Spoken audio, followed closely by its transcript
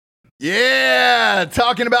Yeah,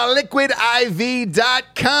 talking about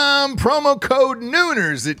liquidiv.com, promo code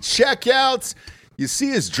Nooners at checkout. You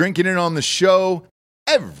see us drinking it on the show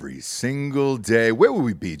every single day. Where would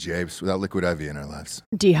we be, James, without Liquid IV in our lives?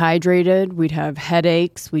 Dehydrated, we'd have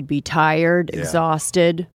headaches, we'd be tired,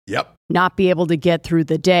 exhausted. Yep. Not be able to get through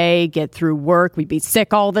the day, get through work. We'd be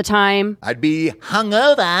sick all the time. I'd be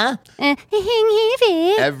hungover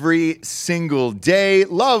every single day.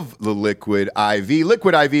 Love the Liquid IV.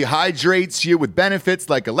 Liquid IV hydrates you with benefits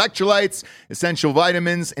like electrolytes, essential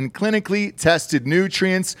vitamins, and clinically tested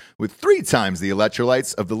nutrients with 3 times the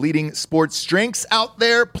electrolytes of the leading sports drinks out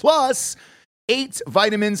there, plus 8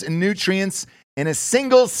 vitamins and nutrients in a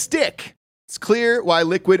single stick. It's clear why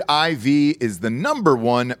Liquid IV is the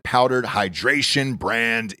 #1 powdered hydration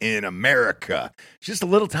brand in America. It's just a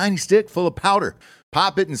little tiny stick full of powder.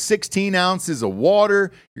 Pop it in 16 ounces of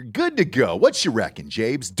water. You're good to go. What you reckon,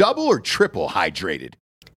 Jabes? Double or triple hydrated?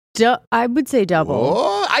 I would say double.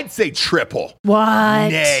 Oh, I'd say triple. What?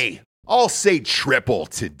 Nay, I'll say triple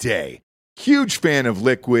today. Huge fan of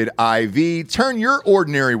Liquid IV. Turn your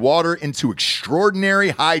ordinary water into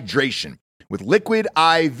extraordinary hydration. With Liquid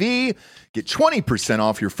IV, get 20%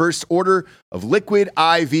 off your first order of Liquid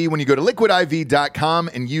IV when you go to liquidiv.com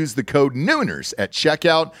and use the code Nooners at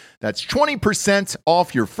checkout. That's 20%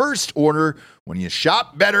 off your first order when you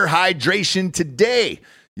shop better hydration today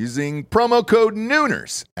using promo code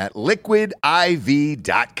Nooners at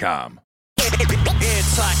liquidiv.com.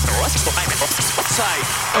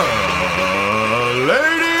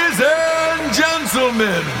 Ladies and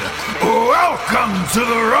gentlemen, welcome to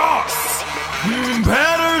the Ross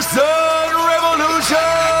Patterson Revolution!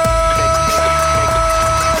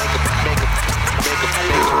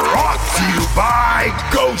 Brought to you by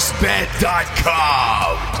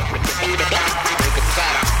GhostBed.com.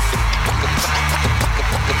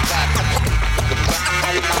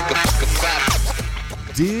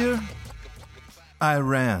 Dear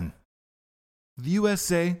Iran, the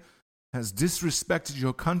USA has disrespected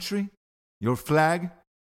your country, your flag,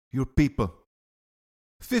 your people.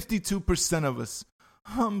 52% of us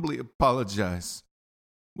humbly apologize.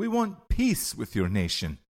 We want peace with your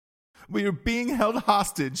nation. We are being held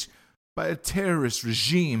hostage by a terrorist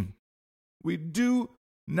regime. We do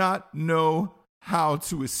not know how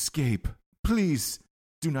to escape. Please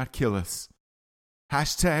do not kill us.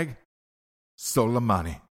 Hashtag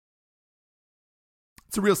Soleimani.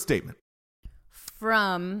 It's a real statement.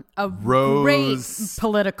 From a Rose great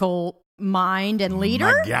political mind and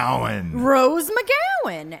leader, McGowan. Rose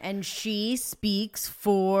McGowan, and she speaks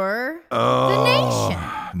for the nation.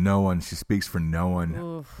 No one. She speaks for no one.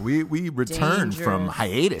 Oof, we returned from dangerous.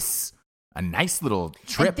 hiatus. A nice little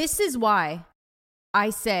trip. And this is why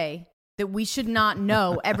I say that we should not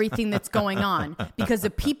know everything that's going on, because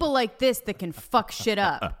of people like this that can fuck shit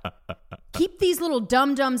up. Keep these little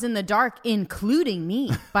dum-dums in the dark, including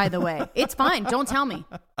me, by the way. It's fine. Don't tell me.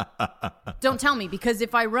 Don't tell me, because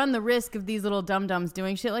if I run the risk of these little dum-dums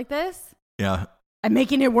doing shit like this, Yeah. I'm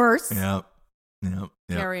making it worse. Yep.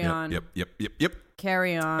 Carry on. Yep.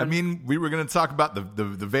 Carry on. I mean, we were going to talk about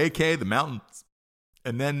the vacay, the mountains,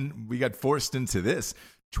 and then we got forced into this.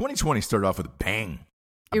 2020 started off with a bang.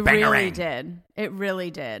 It really did. It really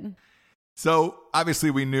did. So, obviously,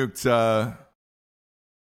 we nuked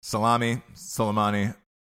Soleimani.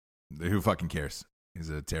 Who fucking cares? He's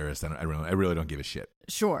a terrorist. I really don't give a shit.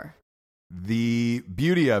 Sure. The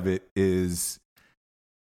beauty of it is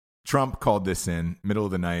Trump called this in middle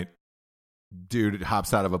of the night. Dude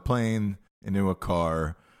hops out of a plane into a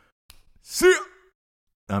car. See ya!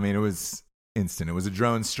 I mean, it was instant. It was a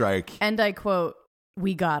drone strike. And I quote,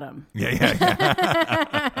 "We got him." Yeah.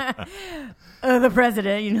 The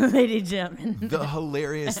president, ladies and gentlemen. The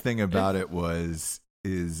hilarious thing about it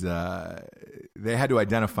is they had to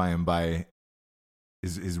identify him by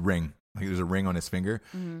his ring. Like there's a ring on his finger.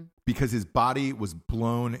 Mm-hmm. Because his body was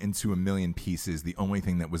blown into a million pieces. The only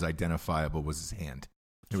thing that was identifiable was his hand.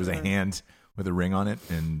 There was a hand with a ring on it,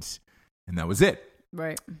 and that was it.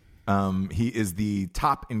 Right. He is the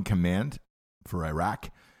top in command for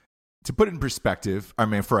Iraq. To put it in perspective,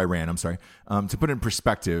 for Iran, I'm sorry. To put it in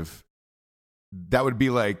perspective, that would be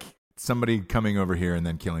like somebody coming over here and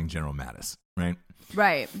then killing General Mattis, right?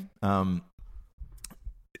 Right.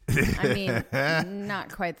 I mean,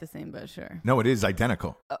 not quite the same, but sure. No, it is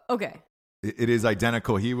identical. Okay. It is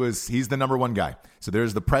identical. He's the number one guy. So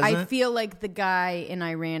there's the president. I feel like the guy in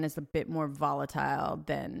Iran is a bit more volatile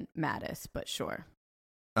than Mattis, but sure.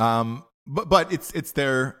 But it's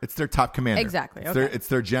their top commander. Exactly. It's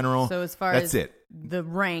their general. So as far that's as it. the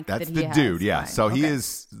rank That's that the he has, dude. Yeah. fine. So he Okay.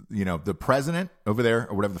 is, the president over there,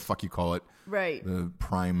 or whatever the fuck you call it. right. The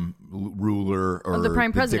prime ruler or the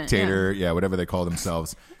prime president, dictator. Yeah, whatever they call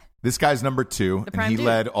themselves. This guy's number 2, and prime he dude.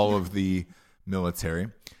 led all of the military.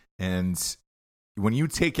 And when you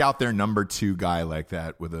take out their number 2 guy like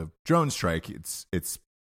that with a drone strike, it's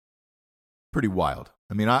pretty wild.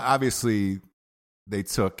 I mean, obviously, they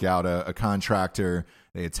took out a contractor.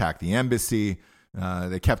 They attacked the embassy.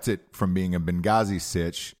 They kept it from being a Benghazi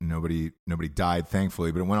sitch. Nobody died,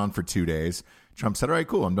 thankfully, but it went on for 2 days. Trump said, all right,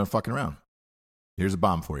 cool, I'm done fucking around. Here's a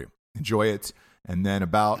bomb for you. Enjoy it. And then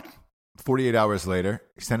about 48 hours later,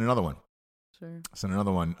 he sent another one. Sure. Sent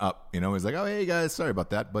another one up. He's like, oh, hey, guys, sorry about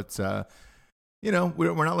that. But,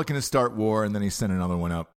 we're not looking to start war. And then he sent another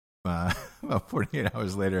one up about 48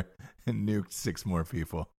 hours later and nuked 6 more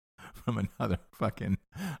people from another fucking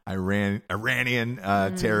Iranian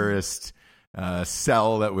terrorist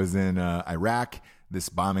cell that was in Iraq. This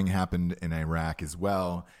bombing happened in Iraq as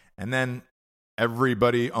well. And then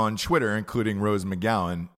everybody on Twitter, including Rose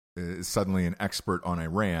McGowan, is suddenly an expert on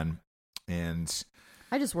Iran. And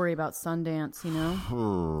I just worry about Sundance,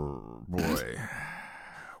 oh, boy.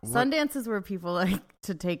 Sundance is where people like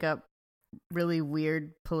to take up really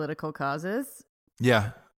weird political causes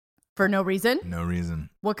Yeah. for no reason. No reason.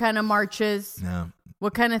 What kind of marches? No.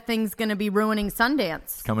 What kind of things going to be ruining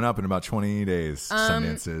Sundance? Coming up in about 20 days,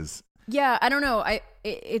 Sundance is. Yeah, I don't know.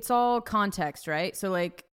 It's all context, right? So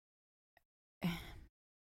like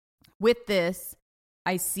with this,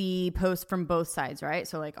 I see posts from both sides, right?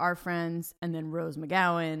 So like our friends and then Rose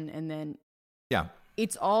McGowan and then Yeah.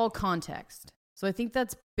 it's all context. So I think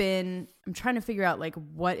I'm trying to figure out like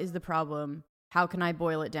what is the problem? How can I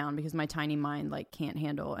boil it down? Because my tiny mind like can't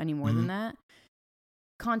handle any more than that.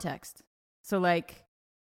 Context. So like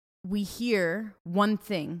we hear one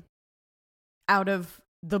thing out of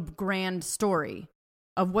the grand story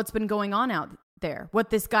of what's been going on out there, what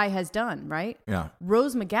this guy has done, right? Yeah.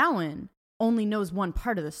 Rose McGowan only knows one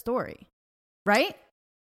part of the story, right?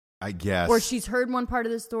 I guess. Or she's heard one part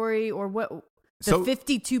of the story, or what? The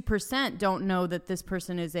 52% don't know that this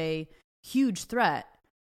person is a huge threat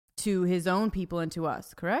to his own people and to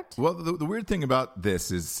us, correct? Well, the weird thing about this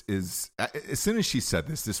is as soon as she said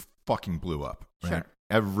this fucking blew up. Right? Sure.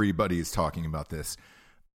 Everybody is talking about this.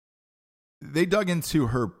 They dug into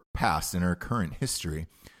her past and her current history.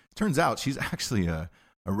 Turns out she's actually a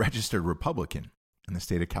registered Republican in the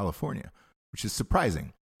state of California, which is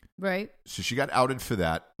surprising. Right. So she got outed for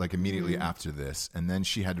that like immediately after this, and then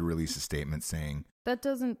she had to release a statement saying That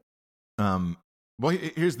doesn't well,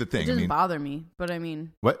 here's the thing. it doesn't bother me, but I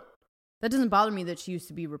mean, What? that doesn't bother me that she used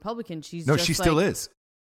to be Republican. She Still is.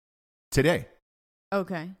 Today.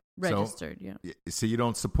 Okay. Registered, yeah. So you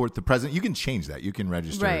don't support the president. You can change that. You can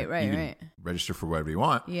register. Right, you can register for whatever you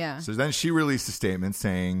want. Yeah. So then she released a statement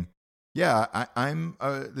saying, yeah, I'm,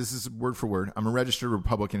 this is word for word, I'm a registered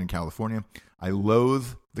Republican in California. I loathe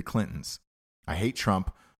the Clintons. I hate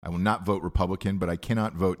Trump. I will not vote Republican, but I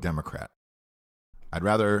cannot vote Democrat. I'd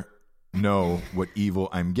rather know what evil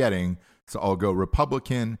I'm getting, so I'll go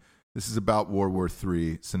Republican. This is about World War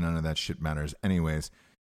III, so none of that shit matters anyways.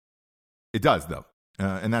 It does, though.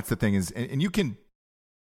 And that's the thing is, and you can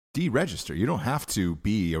deregister. You don't have to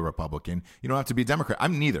be a Republican. You don't have to be a Democrat.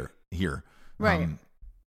 I'm neither here. Right.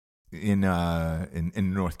 In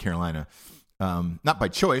North Carolina. Not by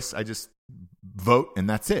choice. I just vote and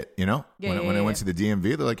that's it, you know? When I went to the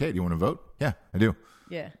DMV, they're like, hey, do you want to vote? Yeah, I do.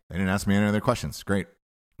 Yeah. They didn't ask me any other questions. Great.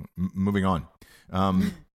 Moving on.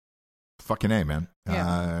 Fucking A, man.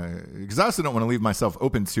 Because I also don't want to leave myself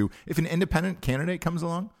open to, if an independent candidate comes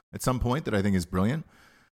along at some point that I think is brilliant,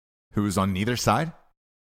 who is on neither side,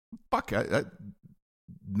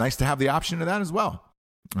 nice to have the option of that as well.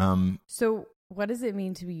 So what does it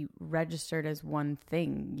mean to be registered as one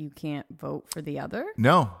thing? You can't vote for the other?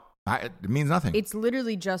 No, it means nothing. It's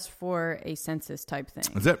literally just for a census type thing.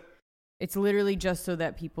 That's it. It's literally just so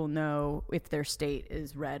that people know if their state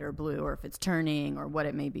is red or blue or if it's turning or what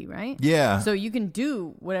it may be, right? Yeah. So you can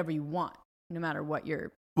do whatever you want, no matter what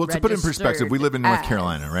you're Well, to put it in perspective, we live in North as.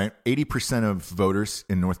 Carolina, right? 80% of voters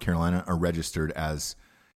in North Carolina are registered as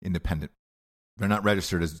independent. They're not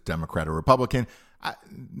registered as Democrat or Republican.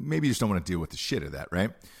 Maybe you just don't want to deal with the shit of that,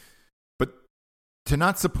 right? But to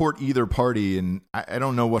not support either party, and I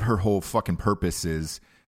don't know what her whole fucking purpose is.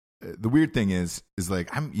 The weird thing is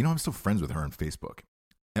like, I'm still friends with her on Facebook.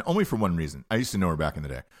 And only for one reason. I used to know her back in the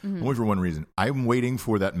day. Mm-hmm. Only for one reason. I'm waiting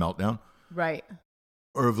for that meltdown. Right.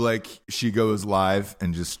 Or if like she goes live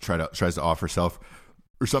and just tries to off herself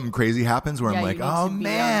or something crazy happens where I'm like, oh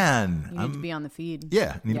man, you need to be on the feed.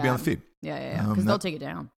 Yeah, I need to be on the feed. Yeah. Because they'll take it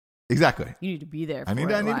down. Exactly. You need to be there. I need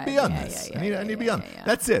to be on this. I need to be on.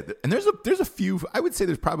 That's it. And there's a few. I would say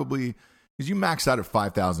there's probably, because you max out at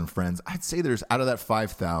 5,000 friends. I'd say there's, out of that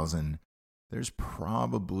 5,000, there's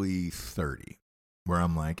probably 30 where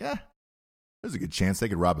I'm like, there's a good chance they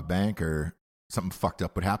could rob a bank or something fucked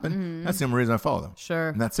up would happen. Mm-hmm. That's the only reason I follow them. Sure.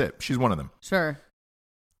 And that's it. She's one of them. Sure.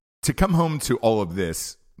 To come home to all of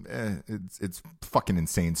this, it's fucking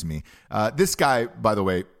insane to me. This guy, by the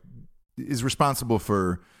way, is responsible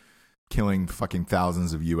for killing fucking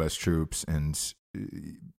thousands of U.S. troops, and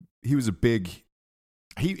he was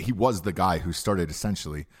he was the guy who started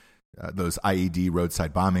essentially those IED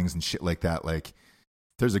roadside bombings and shit like that. Like,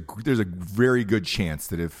 there's a very good chance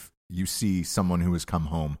that if you see someone who has come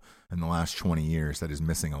home in the last 20 years that is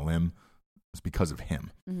missing a limb, it's because of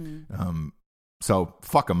him. Mm-hmm. So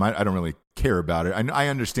fuck him. I don't really care about it. I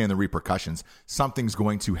understand the repercussions. Something's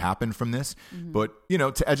going to happen from this. Mm-hmm. But,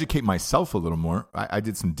 to educate myself a little more, I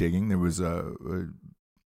did some digging. There was a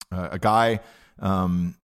guy,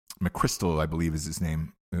 McChrystal, I believe is his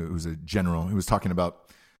name. It was a general who was talking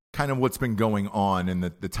about kind of what's been going on and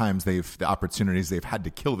the times the opportunities they've had to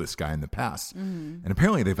kill this guy in the past. Mm-hmm. And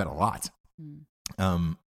apparently they've had a lot.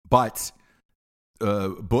 Mm-hmm. But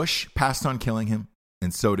Bush passed on killing him.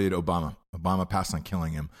 And so did Obama. Obama passed on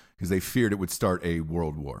killing him because they feared it would start a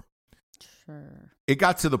world war. Sure. It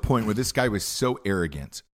got to the point where this guy was so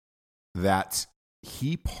arrogant that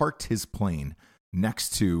he parked his plane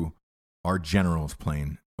next to our general's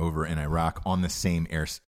plane over in Iraq on the same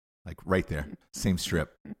like right there, same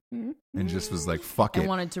strip, and just was like, fuck it. And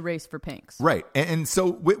wanted to race for pinks. Right. And so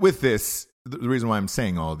with this, the reason why I'm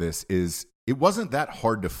saying all this is it wasn't that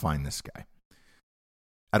hard to find this guy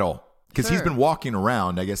at all. Because he's been walking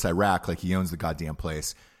around, I guess, Iraq like he owns the goddamn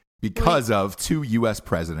place because of 2 U.S.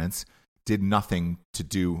 presidents did nothing to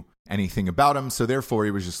do anything about him. So therefore,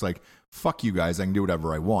 he was just like, fuck you guys. I can do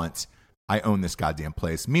whatever I want. I own this goddamn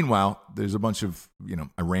place. Meanwhile, there's a bunch of,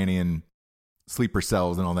 Iranian sleeper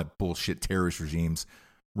cells and all that bullshit terrorist regimes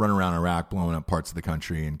running around Iraq, blowing up parts of the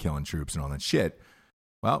country and killing troops and all that shit.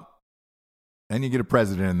 Well, then you get a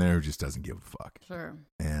president in there who just doesn't give a fuck. Sure.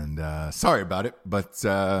 And sorry about it, but...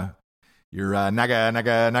 you're not going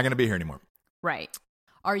to be here anymore. Right.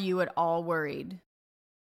 Are you at all worried?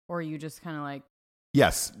 Or are you just kind of like...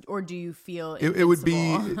 Yes. Or do you feel it would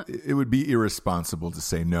be irresponsible to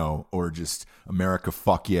say no, or just America,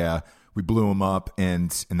 fuck yeah, we blew them up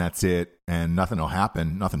and that's it, and nothing will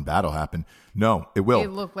happen, nothing bad will happen. No, it will.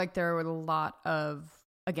 It looked like there were a lot of,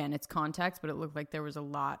 again, it's context, but it looked like there was a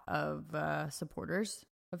lot of supporters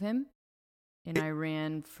of him in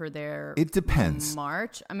Iran for their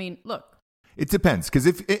march. I mean, look. It depends, because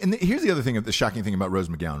here's the other thing, the shocking thing about Rose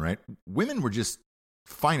McGowan, right? Women were just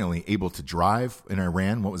finally able to drive in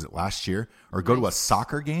Iran. What was it, last year, or go to a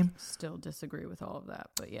soccer game? Still disagree with all of that,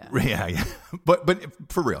 but yeah, yeah.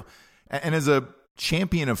 But for real, and as a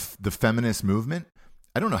champion of the feminist movement,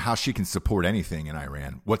 I don't know how she can support anything in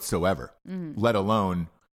Iran whatsoever, let alone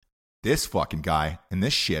this fucking guy and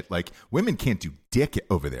this shit. Like, women can't do dick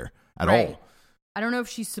over there at all. I don't know if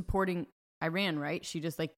she's supporting Iran, right? She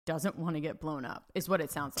just doesn't want to get blown up, is what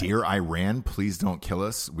it sounds like. Dear Iran, please don't kill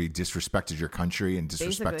us. We disrespected your country and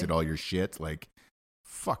disrespected all your shit. Like,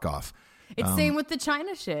 fuck off. It's same with the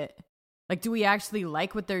China shit. Like, do we actually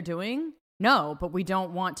like what they're doing? No, but we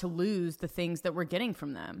don't want to lose the things that we're getting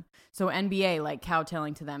from them. So NBA,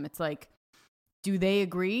 kowtowing to them, it's like, do they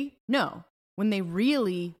agree? No. When they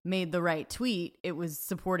really made the right tweet, it was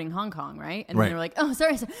supporting Hong Kong, right? And then they're like, oh,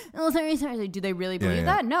 sorry. Do they really believe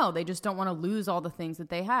that? No, they just don't want to lose all the things that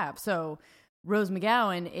they have. So Rose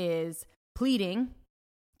McGowan is pleading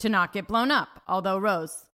to not get blown up. Although,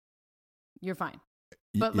 Rose, you're fine.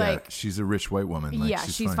 But she's a rich white woman.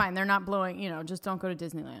 She's fine. They're not blowing, just don't go to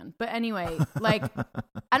Disneyland. But anyway,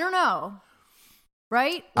 I don't know.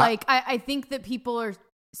 Right? I think that people are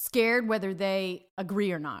scared whether they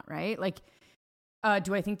agree or not, right?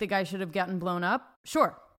 Do I think the guy should have gotten blown up?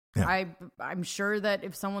 Sure. Yeah. I'm sure that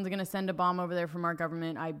if someone's going to send a bomb over there from our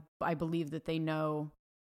government, I believe that they know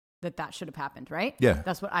that should have happened, right? Yeah.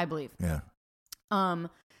 That's what I believe. Yeah.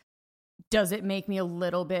 Does it make me a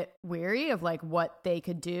little bit weary of what they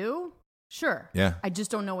could do? Sure. Yeah. I just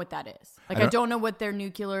don't know what that is. I don't know what their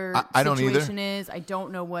nuclear situation is. I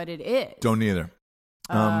don't know what it is. Don't either.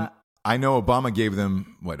 I know Obama gave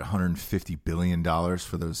them $150 billion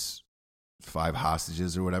for those 5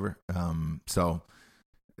 hostages or whatever. So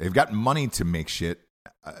they've got money to make shit.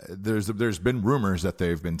 There's been rumors that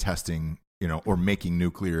they've been testing, or making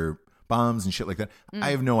nuclear bombs and shit like that. I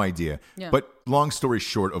have no idea. Yeah. But long story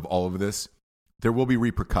short of all of this, there will be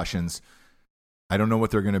repercussions. I don't know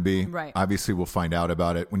what they're going to be. Right. Obviously, we'll find out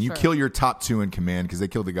about it. When you Sure. kill your top 2 in command, because they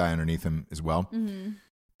killed the guy underneath him as well,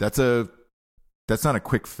 that's not a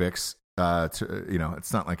quick fix.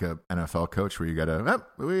 It's not like a NFL coach where you got to,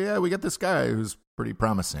 we got this guy who's pretty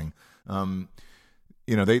promising.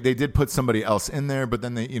 They did put somebody else in there, but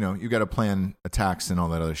then you got to plan attacks and all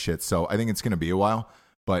that other shit. So I think it's going to be a while,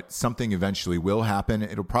 but something eventually will happen.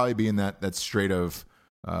 It'll probably be in that strait of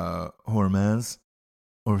Hormuz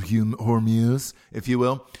or Hormuz, if you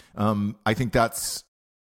will. I think that's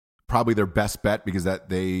probably their best bet because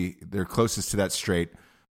they're closest to that strait.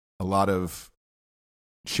 A lot of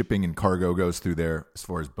shipping and cargo goes through there as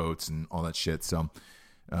far as boats and all that shit. So,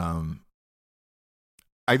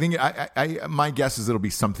 I think my guess is it'll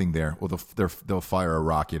be something there. Well, they'll fire a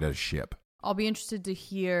rocket at a ship. I'll be interested to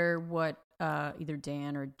hear what either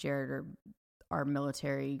Dan or Jared or our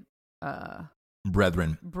military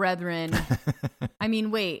brethren. I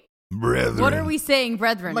mean, wait. Brethren. What are we saying,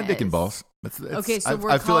 brethren? My dick and balls. Okay, so we're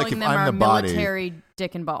I feel calling like if them I'm our the body, military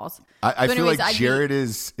dick and balls. I So feel anyways, like I'd be Jared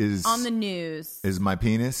is on the news. is my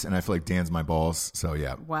penis, and I feel like Dan's my balls. So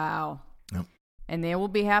yeah. Wow. Yep. And they will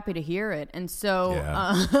be happy to hear it. And so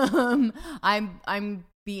I'm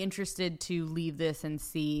be interested to leave this and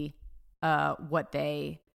see what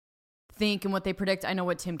they think and what they predict. I know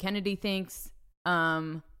what Tim Kennedy thinks.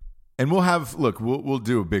 And we'll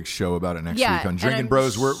do a big show about it next week on Drinking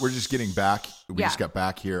Bros. We're just getting back. We just got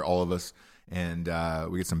back here, all of us, and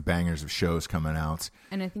we get some bangers of shows coming out.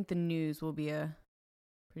 And I think the news will be a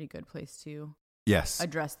pretty good place to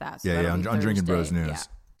address that. So on Drinking Bros News. Yeah.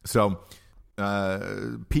 So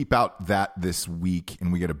peep out that this week,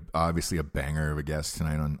 and we get obviously a banger of a guest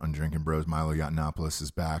tonight on Drinking Bros. Milo Yiannopoulos is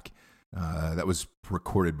back. That was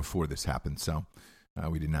recorded before this happened, so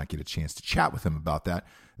we did not get a chance to chat with him about that.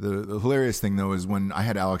 The hilarious thing, though, is when I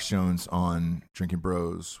had Alex Jones on Drinking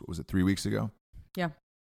Bros, what was it, 3 weeks ago? Yeah.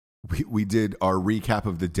 We did our recap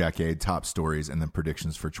of the decade, top stories, and then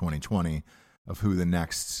predictions for 2020 of who the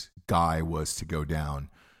next guy was to go down.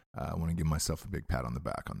 I want to give myself a big pat on the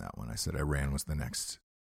back on that one. I said Iran was the next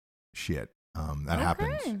shit. That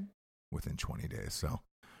happened within 20 days. So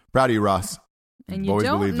proud of you, Ross. And you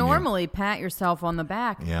don't normally pat yourself on the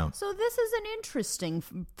back. Yeah. So this is an interesting,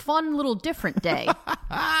 fun, little different day.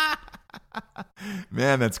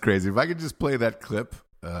 Man, that's crazy. If I could just play that clip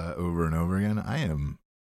over and over again, I am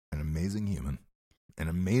an amazing human. An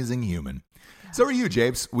amazing human. So are you,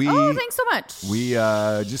 Japes. Thanks so much. We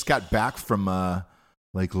just got back from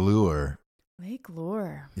Lake Lure. Lake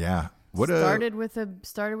Lure. Yeah. Started with a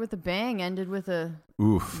bang, ended with a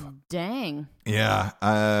oof. Dang. Yeah.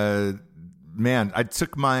 Man, I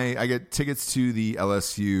get tickets to the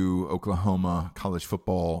LSU Oklahoma college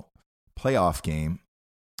football playoff game.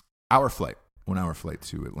 1 hour flight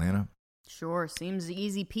to Atlanta. Sure. Seems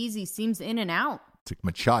easy peasy. Seems in and out. Took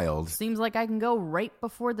my child. Seems like I can go right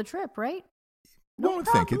before the trip, right? No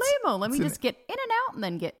problemo. Let me just get in and out and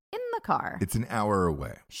then get in the car. It's an hour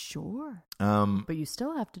away. Sure. But you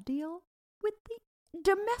still have to deal with the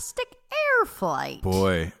domestic air flight.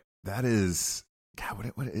 Boy, that is...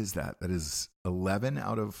 God, what is that? That is 11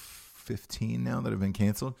 out of 15 now that have been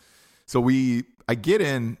canceled. So I get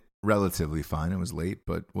in relatively fine. It was late,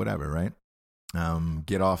 but whatever, right?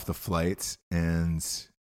 Get off the flight and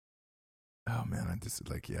oh man, I just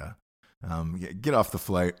get off the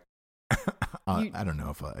flight. I don't know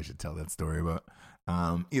if I should tell that story, but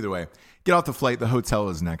either way, get off the flight. The hotel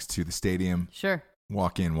is next to the stadium. Sure.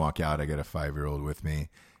 Walk in, walk out. I got a 5-year-old with me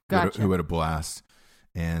Gotcha. who had a blast.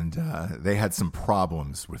 And they had some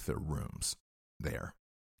problems with their rooms there.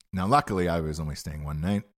 Now, luckily, I was only staying one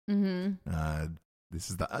night. Mm-hmm. This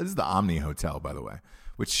is the Omni Hotel, by the way,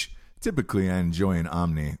 which typically I enjoy in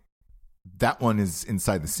Omni. That one is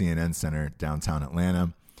inside the CNN Center, downtown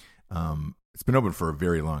Atlanta. It's been open for a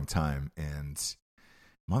very long time, and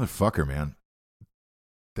motherfucker, man,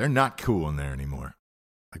 they're not cool in there anymore,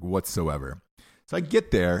 like whatsoever. So I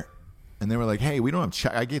get there, and they were like, "Hey, we don't have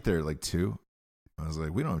check." I get there at like 2. I was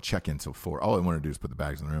like, we don't have check-in until 4. All I want to do is put the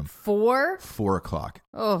bags in the room. 4? 4 o'clock.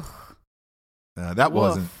 Oh, that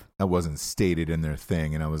wasn't stated in their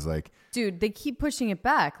thing, and I was like, dude, they keep pushing it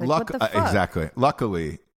back. Like, what the fuck? Exactly.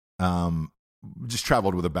 Luckily, just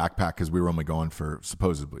traveled with a backpack because we were only going for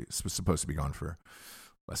supposed to be gone for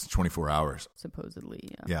less than 24 hours. Supposedly,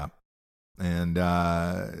 yeah. Yeah, and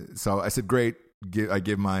so I said, great. I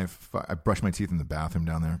brushed my teeth in the bathroom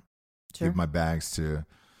down there. Sure. Gave my bags to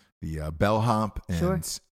the bellhop, and sure.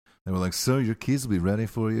 They were like, "Sir, your keys will be ready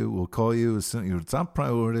for you. We'll call you as soon. Your top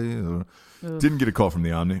priority." Didn't get a call from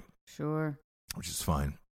the Omni. Sure, which is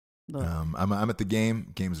fine. I'm at the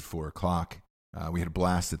game. Game's at 4 o'clock. We had a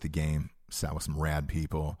blast at the game. sat with some rad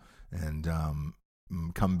people, and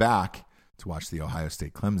come back to watch the Ohio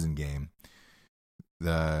State Clemson game.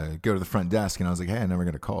 Go to the front desk, and I was like, hey, I never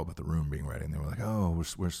got a call about the room being ready. And they were like, oh,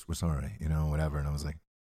 we're sorry, whatever. And I was like,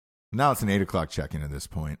 now it's an 8 o'clock check-in at this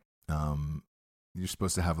point. You're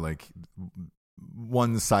supposed to have like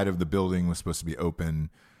one side of the building was supposed to be open.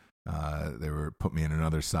 They were put me in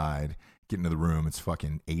another side. Get into the room. It's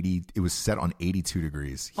fucking 80. It was set on 82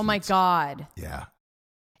 degrees. Heat. Oh my God. Yeah.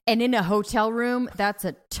 And in a hotel room, that's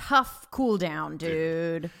a tough cool down,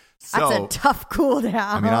 dude. That's a tough cool down.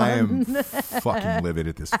 I mean, I am fucking livid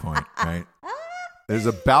at this point, right? There's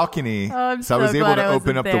a balcony, so I was able to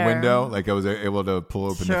open up the window. Like I was able to pull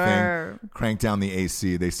open the thing, crank down the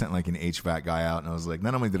AC. They sent like an HVAC guy out, and I was like,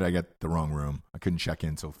 not only did I get the wrong room, I couldn't check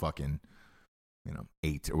in until fucking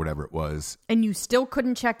 8 or whatever it was. And you still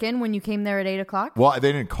couldn't check in when you came there at 8 o'clock? Well,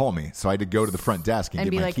 they didn't call me, so I had to go to the front desk and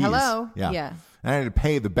get be my like, keys. hello? Yeah. And I had to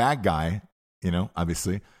pay the bag guy,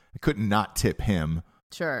 obviously. I couldn't not tip him.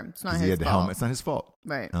 Sure. It's not his he had the fault. helmet. It's not his fault.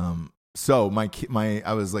 Right. So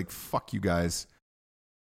I was like, fuck you guys.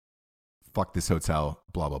 Fuck this hotel,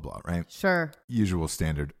 blah, blah, blah, right? Sure. Usual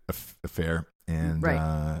standard affair. And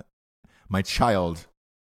right. our child,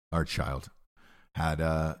 had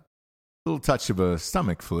a little touch of a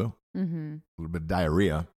stomach flu, a little bit of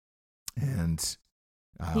diarrhea. And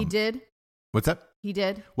he did? What's that? He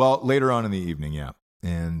did? Well, later on in the evening, yeah.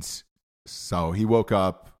 And so he woke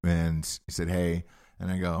up and he said, hey, and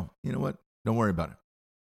I go, you know what? Don't worry about it.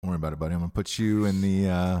 Don't worry about it, buddy. I'm going to put you in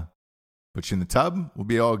the tub. We'll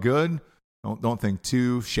be all good. Don't think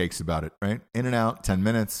two shakes about it, right? In and out, 10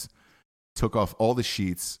 minutes. Took off all the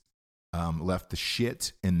sheets, left the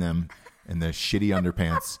shit in them and the shitty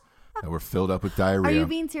underpants that were filled up with diarrhea. Are you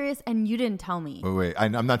being serious? And you didn't tell me. Wait.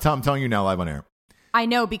 I'm not I'm telling you now live on air. I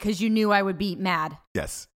know, because you knew I would be mad.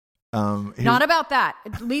 Yes. Not about that.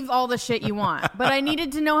 Leave all the shit you want. But I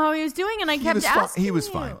needed to know how he was doing, and I kept asking. He was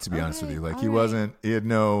fine, to be honest with you. Like he had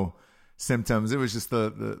no symptoms. It was just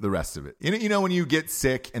the rest of it. You know when you get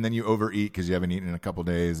sick and then you overeat because you haven't eaten in a couple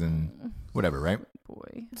days and whatever, right?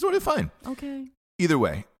 Boy, it's sort of fine. Okay. Either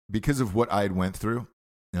way, because of what I went through,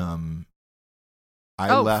 I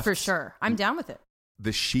left for sure. I'm down with it.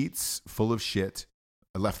 The sheets full of shit.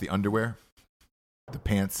 I left the underwear, the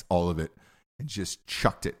pants, all of it, and just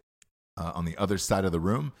chucked it on the other side of the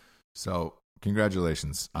room. So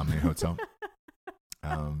congratulations, Omni Hotel.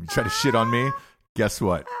 You try to shit on me. Guess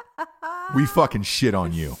what? We fucking shit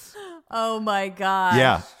on you. Oh my God.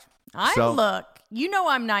 Yeah. Look,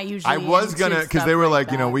 I'm not usually. I was gonna, because they were like,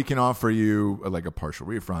 that. We can offer you like a partial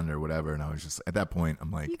refund or whatever. And I was just, at that point,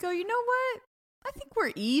 I'm like, you go, you know what? I think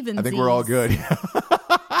we're even. I think we're all good.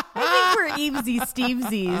 I think we're Evesy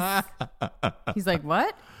Stevesies. He's like,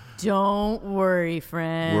 what? Don't worry,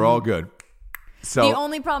 friend. We're all good. So the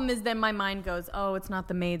only problem is then my mind goes, oh, it's not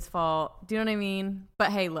the maid's fault. Do you know what I mean?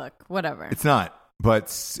 But hey, look, whatever. It's not. But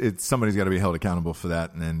it's somebody's got to be held accountable for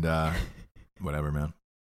that. And whatever, man.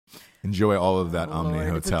 Enjoy all of that Omni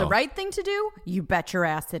Hotel. Is it the right thing to do? You bet your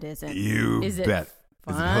ass it isn't. Is bet.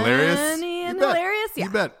 Is it hilarious? And hilarious? Yeah.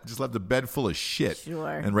 You bet. Just left a bed full of shit. Sure.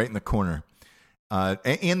 And right in the corner.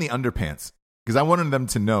 And the underpants. Because I wanted them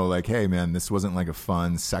to know, like, hey, man, this wasn't like a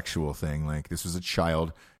fun sexual thing. Like, this was a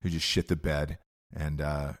child who just shit the bed. And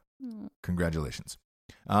congratulations.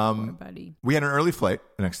 Poor buddy. We had an early flight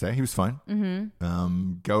the next day. He was fine.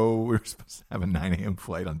 Mm-hmm. We were supposed to have a 9 a.m.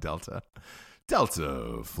 flight on Delta.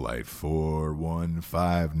 Delta flight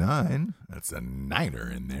 4159. That's a niner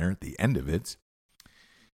in there at the end of it.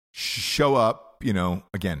 Show up,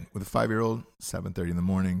 again, with a 5-year-old, 7:30 in the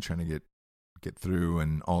morning, trying to get through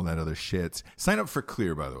and all that other shit. Sign up for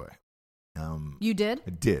Clear, by the way. You did?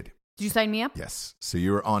 I did. Did you sign me up? Yes. So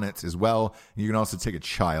you were on it as well. You can also take a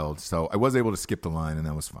child. So I was able to skip the line, and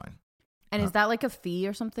that was fine. And is that like a fee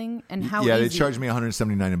or something? And how Yeah, easy? they charged me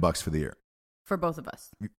 $179 for the year. For both of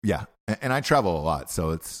us. Yeah. And I travel a lot,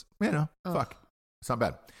 so it's, fuck. It's not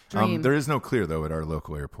bad. Dream. There is no Clear, though, at our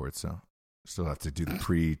local airport, so still have to do the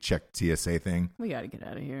pre-check TSA thing. We got to get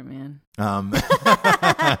out of here, man.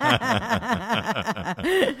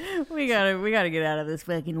 We gotta get out of this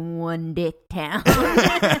fucking one dick town.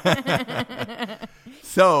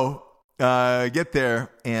 So get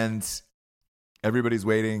there, and everybody's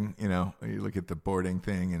waiting. You look at the boarding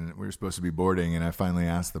thing, and we were supposed to be boarding, and I finally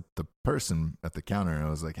asked the person at the counter, and I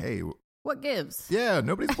was like, hey, what gives? Yeah,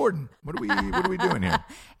 nobody's boarding. What are we doing here?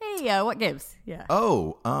 Hey, what gives? Yeah.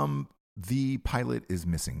 Oh, the pilot is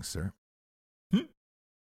missing, sir. What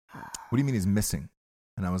do you mean he's missing?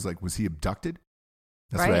 And I was like, was he abducted?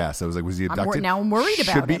 That's what I asked. I was like, was he abducted? Now I'm worried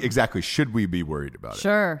about it. Exactly. Should we be worried about it?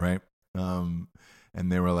 Sure. Right?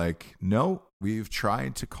 And they were like, no, we've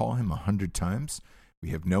tried to call him 100 times.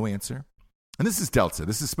 We have no answer. And this is Delta.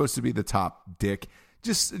 This is supposed to be the top dick.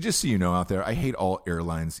 Just so you know out there, I hate all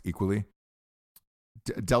airlines equally.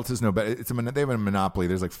 Delta's no better. They have a monopoly.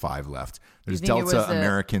 There's like 5 left. There's Delta,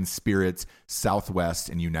 American, Spirit, Southwest,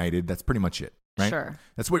 and United. That's pretty much it, right? Sure.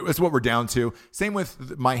 That's what we're down to. Same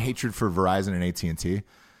with my hatred for Verizon and AT&T.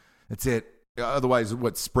 That's it. Otherwise,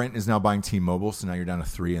 Sprint is now buying T-Mobile, so now you're down to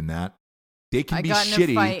 3 in that. They can be shitty. I got in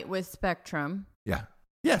a fight with Spectrum. Yeah.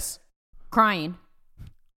 Yes. Crying.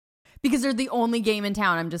 Because they're the only game in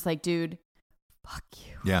town. I'm just like, dude, fuck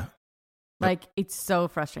you. Yeah. Like, it's so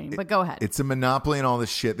frustrating. But go ahead. It's a monopoly and all this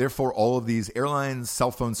shit. Therefore, all of these airlines, cell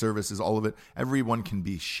phone services, all of it, everyone can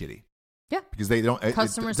be shitty. Yeah. Because they don't.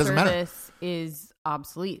 Customer it doesn't matter. service is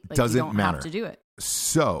obsolete. Like, Doesn't you don't matter. have to do it.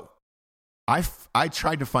 So, I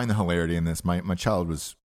tried to find the hilarity in this. Our child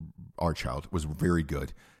was very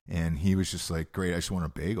good. And he was just like, great, I just want a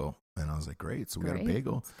bagel. And I was like, great, so we got a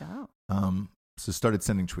bagel. Let's go. So started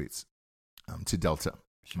sending tweets to Delta,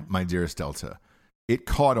 Sure. my dearest Delta. It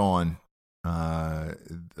caught on.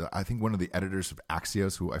 I think one of the editors of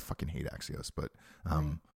Axios, who I fucking hate Axios, but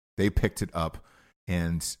they picked it up.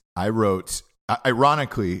 And I wrote,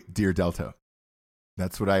 ironically, Dear Delta.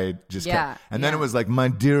 That's what I just kept. And then it was like, my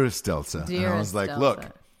dearest Delta. And I was like, Delta. Look,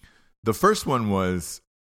 the first one was,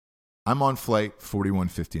 I'm on flight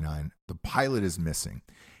 4159. The pilot is missing.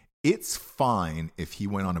 It's fine if he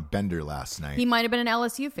went on a bender last night. He might have been an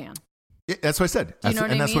LSU fan. That's what I said. Do you know what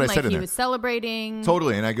I mean? That's what I said in he there. was celebrating.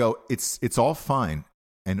 Totally. And I go, it's all fine.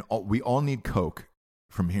 And we all need Coke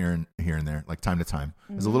from here and there, like time to time.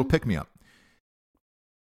 There's a little pick-me-up.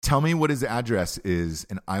 Tell me what his address is,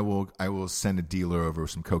 and I will send a dealer over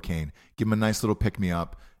with some cocaine. Give him a nice little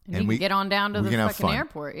pick-me-up. And we get on down to the fucking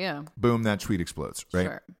airport. Yeah. Boom, that tweet explodes, right?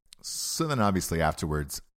 Sure. So then obviously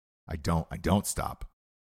afterwards, I don't stop.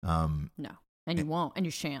 No. And you won't. And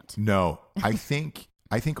you shan't. No. I think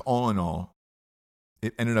all in all,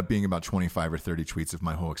 it ended up being about 25 or 30 tweets of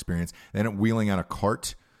my whole experience. They ended up wheeling out a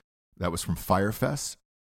cart that was from Firefest,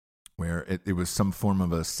 where it was some form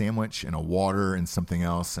of a sandwich and a water and something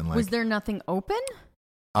else. And like, was there nothing open?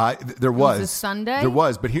 There was. Was it Sunday? There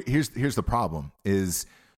was, but here's the problem: is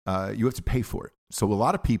you have to pay for it. So a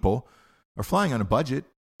lot of people are flying on a budget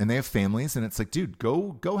and they have families, and it's like, dude,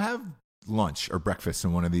 go have lunch or breakfast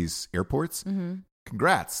in one of these airports. Mm-hmm.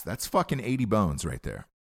 Congrats, that's fucking 80 bones right there,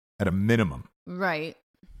 at a minimum. Right.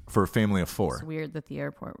 For a family of 4. It's weird that the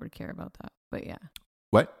airport would care about that, but yeah.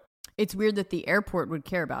 What? It's weird that the airport would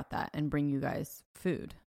care about that and bring you guys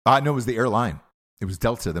food. No, it was the airline. It was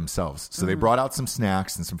Delta themselves. So they brought out some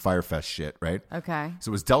snacks and some Firefest shit, right? Okay. So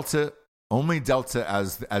it was Delta, only Delta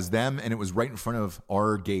as them, and it was right in front of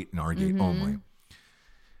our gate and our gate only.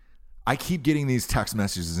 I keep getting these text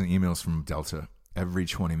messages and emails from Delta every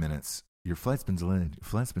 20 minutes. Your flight's been delayed. Your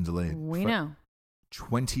flight's been delayed. We know.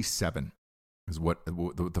 27 is what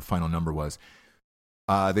the final number was.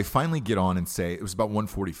 They finally get on and say, it was about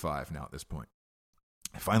 1:45 now at this point.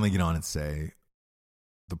 They finally get on and say,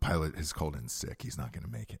 the pilot has called in sick. He's not going to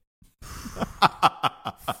make it.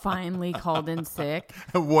 Finally called in sick.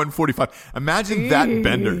 At 1:45. Imagine that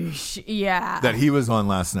bender Yeah. that he was on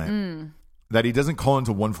last night. That he doesn't call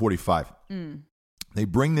until 1:45. They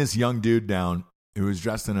bring this young dude down who was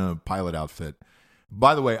dressed in a pilot outfit.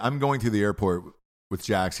 By the way, I'm going through the airport with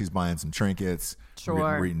Jax. He's buying some trinkets. Sure.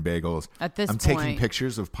 We're eating bagels. At this I'm point, taking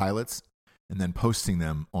pictures of pilots and then posting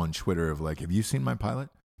them on Twitter of like, have you seen my pilot?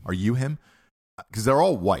 Are you him? Because they're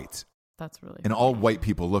all white. That's really and funny. all white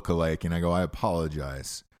people look alike. And I go, I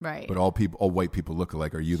apologize. Right. But all white people look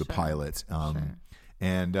alike. Are you the pilot? Sure.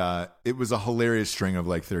 And it was a hilarious string of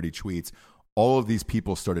like 30 tweets. All of these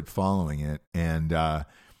people started following it. And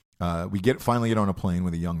we finally get on a plane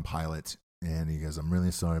with a young pilot. And he goes, I'm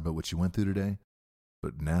really sorry about what you went through today.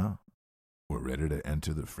 But now we're ready to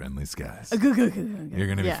enter the friendly skies. You're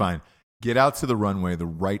going to be fine. Get out to the runway. The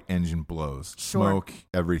right engine blows. Sure. Smoke,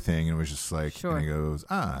 everything. And it was just like, Sure. and he goes,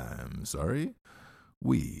 I'm sorry.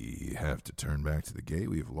 We have to turn back to the gate.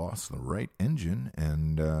 We've lost the right engine.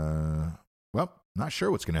 And, well, not sure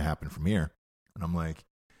what's going to happen from here. And I'm like,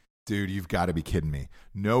 dude, you've got to be kidding me.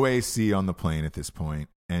 No AC on the plane at this point.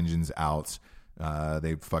 Engine's out.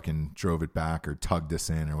 They fucking drove it back or tugged us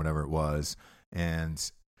in or whatever it was. And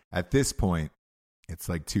at this point, it's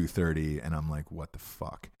like 2:30, and I'm like, what the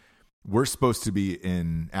fuck? We're supposed to be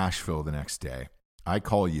in Asheville the next day. I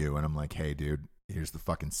call you, and I'm like, hey, dude, here's the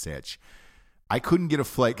fucking sitch. I couldn't get a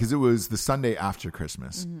flight because it was the Sunday after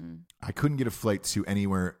Christmas. I couldn't get a flight to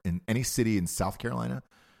anywhere in any city in South Carolina,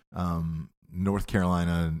 North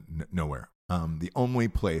Carolina, nowhere. The only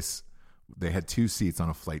place they had 2 seats on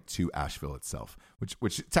a flight to Asheville itself,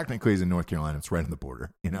 which technically is in North Carolina. It's right on the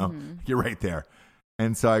border, you know, you're right there.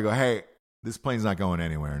 And so I go, hey, this plane's not going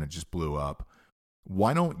anywhere. And it just blew up.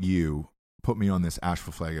 Why don't you put me on this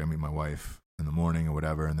Asheville flight? I got to meet my wife in the morning or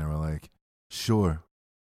whatever. And they were like, sure.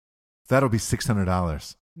 That'll be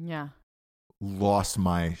 $600. Yeah. Lost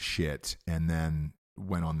my shit. And then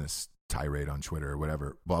went on this tirade on Twitter or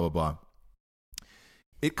whatever, blah, blah, blah.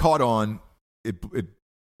 It caught on.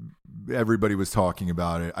 Everybody was talking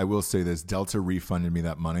about it. I will say this, Delta refunded me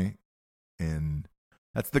that money, and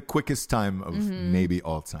that's the quickest time of maybe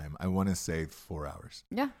all time. I want to say 4 hours.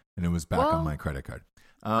 Yeah. And it was back on my credit card.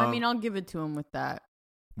 I mean, I'll give it to him with that.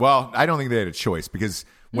 Well, I don't think they had a choice, because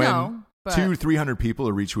when 200-300 people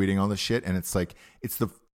are retweeting all this shit, and it's like, it's the,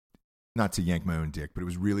 not to yank my own dick, but it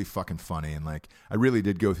was really fucking funny. And like, I really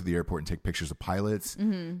did go through the airport and take pictures of pilots,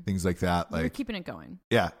 things like that. Like, you're keeping it going.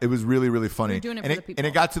 Yeah, it was really, really funny. You're doing it for the people. And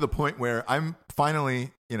it got to the point where I'm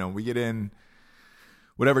finally, you know, we get in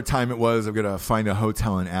whatever time it was. I've got to find a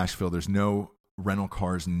hotel in Asheville. There's no rental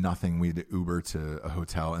cars, nothing. We had to Uber to a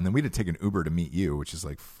hotel, and then we had to take an Uber to meet you, which is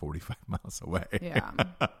like 45 miles away. Yeah.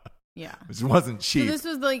 Yeah. Which wasn't cheap. So this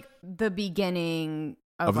was like the beginning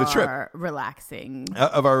of the trip. our relaxing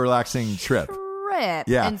trip.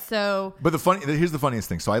 Yeah. And so, but here's the funniest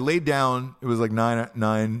thing. So I laid down. It was like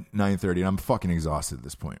 9:30, and I'm fucking exhausted at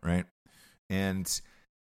this point, right? And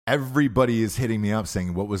everybody is hitting me up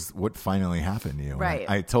saying, what finally happened to you? Right. And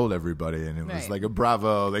I told everybody, and it was like a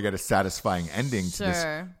bravo. They got a satisfying ending to this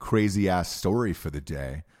crazy ass story for the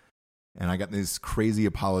day. And I got these crazy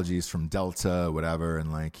apologies from Delta, whatever,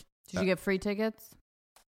 and like. Did you get free tickets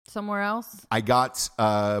somewhere else? I got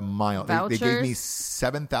miles. They gave me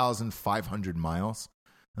 7,500 miles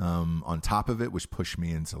on top of it, which pushed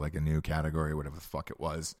me into like a new category, whatever the fuck it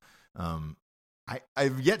was.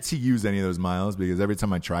 I've yet to use any of those miles, because every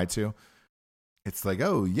time I try to, it's like,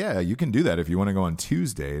 oh yeah, you can do that if you want to go on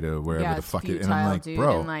Tuesday to wherever the fuck it. And I'm like,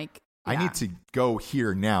 bro, I need to go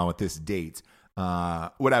here now at this date.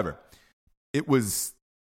 Whatever. It was,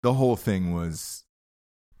 the whole thing was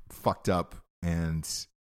fucked up, and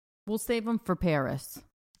we'll save them for Paris.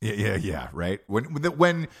 Yeah, right.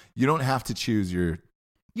 When you don't have to choose your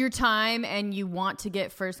time, and you want to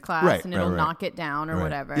get first class, and it'll knock it down or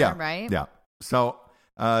whatever, right? Yeah. So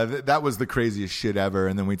that was the craziest shit ever.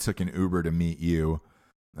 And then we took an Uber to meet you.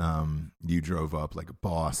 You drove up like a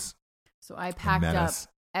boss. So I packed up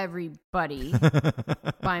everybody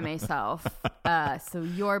by myself. So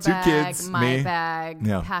your bag, kids, my bag,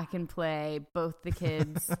 pack and play, both the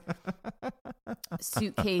kids,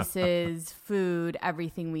 suitcases, food,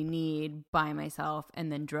 everything we need by myself,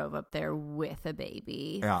 and then drove up there with a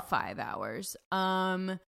baby. 5 hours.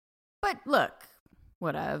 But look,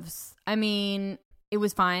 whatevs. I mean, it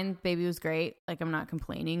was fine. Baby was great. Like, I'm not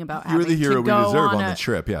complaining about having to go on. You're the hero we deserve on the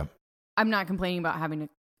trip, yeah. I'm not complaining about having to,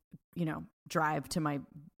 drive to my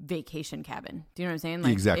vacation cabin. Do you know what I'm saying?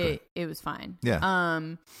 Like, exactly. It was fine. Yeah.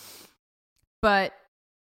 But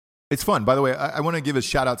it's fun. By the way, I want to give a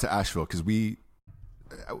shout out to Asheville, because you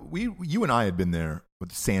and I had been there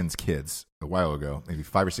with Sans kids a while ago, maybe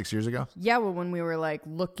 5 or 6 years ago. Yeah, well, when we were like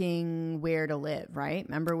looking where to live, right?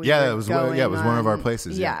 Remember? It was one of our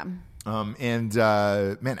places. Yeah. Man,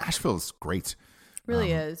 Asheville is great.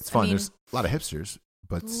 Really is. It's fun. There's a lot of hipsters.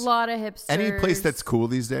 But a lot of hipsters. Any place that's cool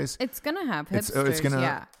these days, it's gonna have hipsters. It's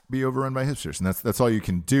gonna be overrun by hipsters, and that's all you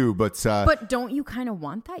can do. But don't you kind of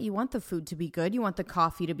want that? You want the food to be good. You want the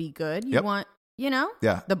coffee to be good. You want,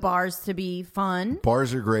 the bars to be fun.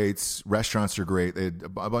 Bars are great. Restaurants are great. They had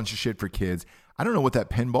a bunch of shit for kids. I don't know what that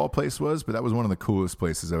pinball place was, but that was one of the coolest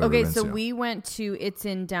places I've ever been to. Okay, so we went to. It's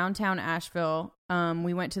in downtown Asheville.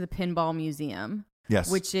 We went to the Pinball Museum.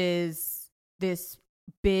 Yes, which is this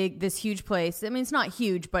huge place. I mean, it's not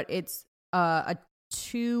huge, but it's a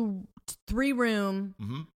 2-3 room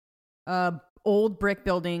old brick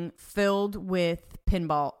building filled with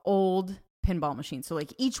old pinball machines. So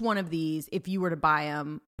like each one of these, if you were to buy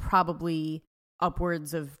them, probably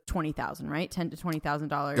upwards of $20,000, right? $10,000 to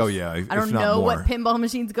 $20,000. Oh yeah, I don't know what pinball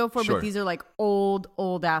machines go for, but these are like old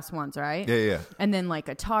ass ones, right? Yeah. And then like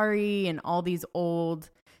Atari and all these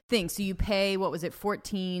old things. So you pay, what was it,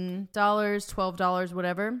 $14, $12,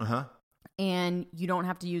 whatever. And you don't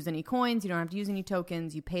have to use any coins. You don't have to use any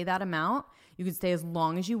tokens. You pay that amount. You can stay as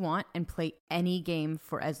long as you want and play any game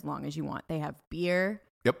for as long as you want. They have beer.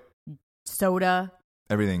 Yep. Soda.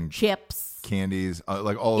 Everything. Chips. Candies.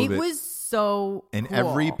 Like all of it. It was so And cool.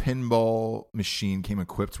 every pinball machine came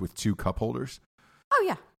equipped with 2 cup holders. Oh,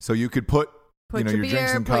 yeah. So you could put your drinks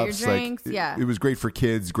beer, in cups. Your drinks, It was great for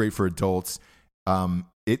kids, great for adults.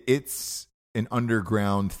 It's an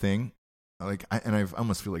underground thing. I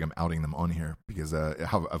almost feel like I'm outing them on here because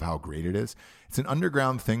of how great it is. It's an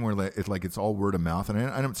underground thing where it's all word of mouth, and I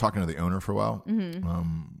ended up talking to the owner for a while.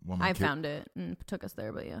 Mm-hmm. I found it and took us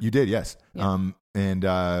there, but yeah, you did, yes. Yeah.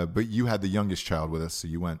 But you had the youngest child with us, so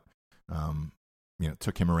you went,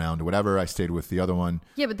 took him around or whatever. I stayed with the other one.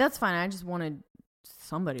 Yeah, but that's fine. I just wanted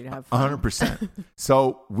somebody to have fun. 100%.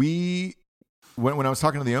 So when I was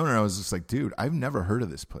talking to the owner, I was just like, dude, I've never heard of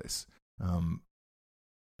this place.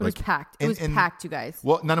 It was packed. It was packed, you guys.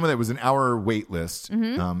 Well, none of that. It was an hour wait list.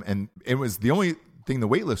 Mm-hmm. And it was the only thing the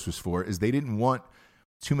wait list was for is they didn't want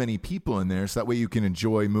too many people in there. So that way you can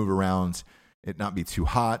move around, it not be too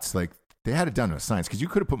hot. So like they had it done with science because you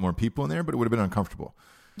could have put more people in there, but it would have been uncomfortable.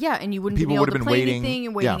 Yeah, and you wouldn't People be able would to have been play waiting. anything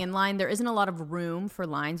and waiting in line. There isn't a lot of room for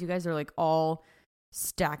lines. You guys are like all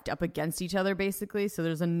stacked up against each other, basically. So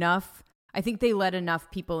there's enough. I think they let enough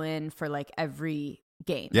people in for like every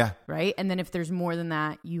game. Yeah. Right? And then if there's more than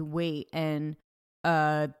that, you wait and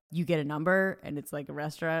you get a number and it's like a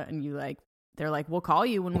restaurant and they're like, we'll call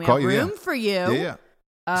you when we have room for you. Yeah.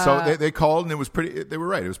 So they called and it was they were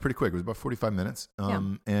right. It was pretty quick. It was about 45 minutes.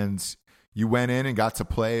 And you went in and got to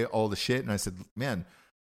play all the shit. And I said, man,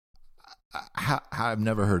 I've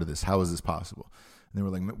never heard of this. How is this possible? And they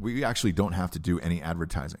were like, we actually don't have to do any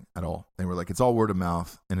advertising at all. They were like, it's all word of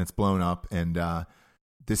mouth and it's blown up. And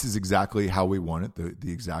this is exactly how we want it,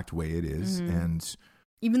 the exact way it is. Mm-hmm. And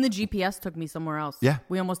even the GPS took me somewhere else. Yeah.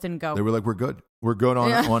 We almost didn't go. They were like, we're good. We're good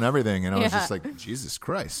on everything. And I was just like, Jesus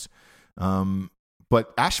Christ.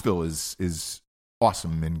 But Asheville is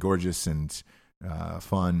awesome and gorgeous and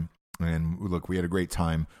fun. And look, we had a great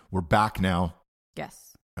time. We're back now.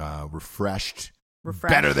 Yes. Refreshed.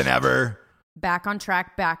 Better than ever. Back on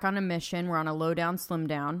track, back on a mission. We're on a low down, slim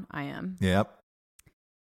down. I am. Yep.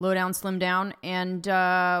 Low down, slim down. And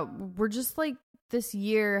we're just like, this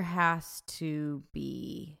year has to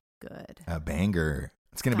be good. A banger.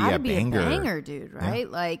 It's going to be a banger. A banger, dude, right?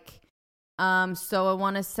 Yeah. Like, so I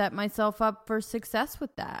want to set myself up for success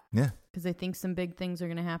with that. Yeah. Because I think some big things are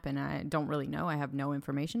going to happen. I don't really know. I have no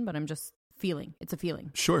information, but I'm just feeling. It's a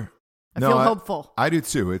feeling. Sure. I feel hopeful. I do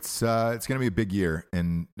too. It's going to be a big year,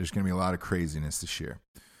 and there's going to be a lot of craziness this year.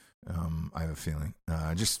 I have a feeling.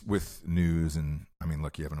 Just with news, and I mean,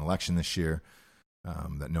 look, you have an election this year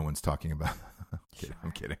that no one's talking about.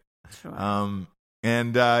 I'm kidding. Sure. We're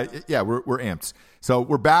amped. So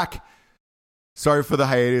we're back. Sorry for the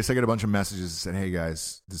hiatus. I got a bunch of messages that said, hey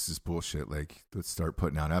guys, this is bullshit. Like, let's start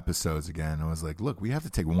putting out episodes again. I was like, look, we have to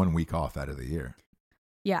take 1 week off out of the year.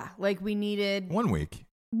 Yeah. Like we needed 1 week.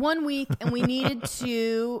 1 week, and we needed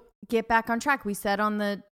to get back on track. We said on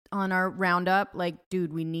our roundup, like,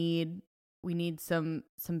 dude, we need some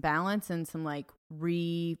balance and some a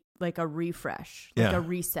refresh, like a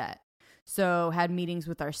reset. So had meetings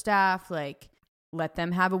with our staff, like let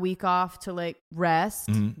them have a week off to like rest,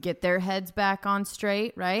 get their heads back on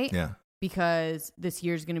straight, right? Yeah. Because this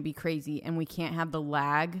year's going to be crazy and we can't have the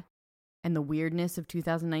lag and the weirdness of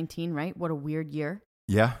 2019, right? What a weird year.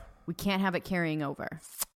 Yeah. We can't have it carrying over.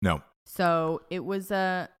 No. So it was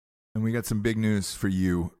And we got some big news for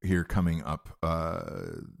you here coming up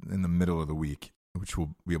in the middle of the week, which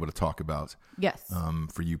we'll be able to talk about. Yes.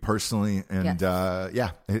 For you personally. And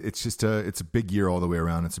it's just it's a big year all the way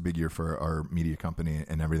around. It's a big year for our media company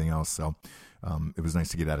and everything else. So it was nice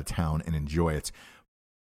to get out of town and enjoy it.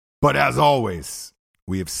 But as always,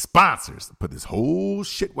 we have sponsors that put this whole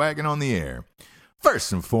shit wagon on the air.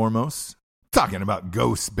 First and foremost, talking about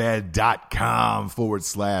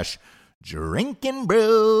ghostbed.com/drinking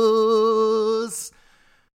bros.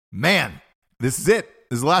 Man, this is it.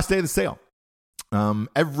 This is the last day of the sale.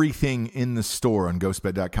 Everything in the store on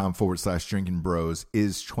ghostbed.com/drinking bros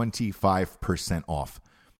is 25% off.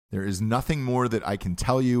 There is nothing more that I can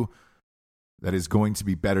tell you that is going to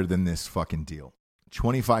be better than this fucking deal.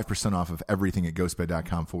 25% off of everything at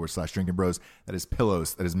ghostbed.com/drinking bros. That is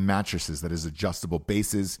pillows, that is mattresses, that is adjustable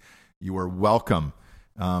bases. You are welcome.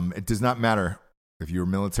 It does not matter if you're a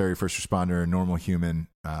military, first responder, a normal human,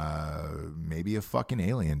 maybe a fucking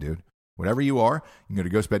alien, dude. Whatever you are, you can go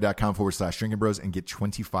to ghostbed.com/drinking bros and get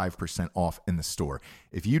 25% off in the store.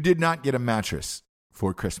 If you did not get a mattress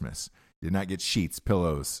for Christmas, did not get sheets,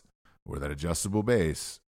 pillows, or that adjustable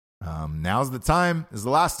base, now's the time. This is the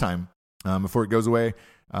last time before it goes away.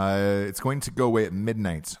 It's going to go away at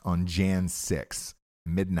midnight on Jan 6.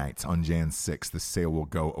 Midnight on Jan 6. The sale will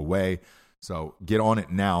go away. So get on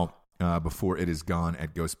it now before it is gone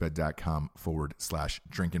at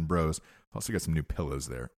ghostbed.com/drinking bros. I've also got some new pillows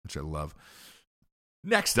there, which I love.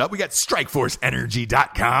 Next up, we got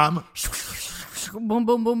StrikeForceEnergy.com. Boom,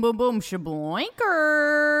 boom, boom, boom, boom.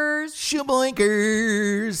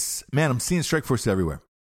 Shabloinkers. Man, I'm seeing Strikeforce everywhere.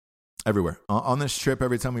 everywhere. On this trip,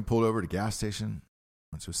 every time we pulled over to a gas station,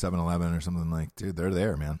 went to a 7-Eleven or something, like, dude, they're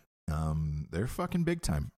there, man. They're fucking big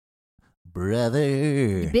time. Brother.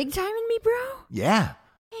 You big timing me, bro? Yeah.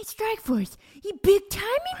 Hey, Strikeforce, you big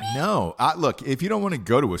timing me? No. Look, if you don't want to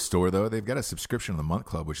go to a store, though, they've got a subscription of the month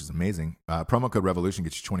club, which is amazing. Promo code Revolution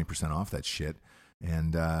gets you 20% off that shit.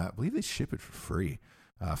 And I believe they ship it for free.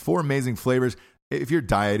 4 amazing flavors. If you're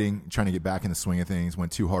dieting, trying to get back in the swing of things,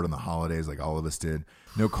 went too hard on the holidays like all of us did,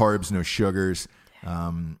 no carbs, no sugars,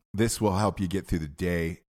 this will help you get through the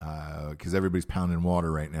day because everybody's pounding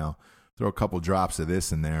water right now. Throw a couple drops of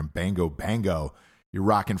this in there and bango. You're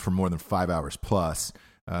rocking for more than 5 hours plus.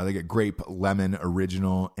 They get grape, lemon,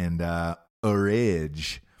 original, and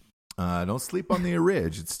orange. Don't sleep on the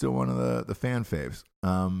orange. It's still one of the fan faves.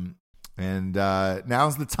 And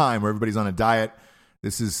now's the time where everybody's on a diet.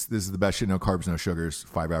 This is the best shit. No carbs, no sugars.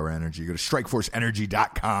 5-hour energy. Go to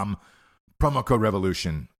StrikeForceEnergy.com. Promo code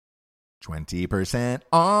Revolution. 20%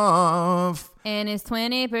 off. And it's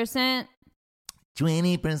 20%.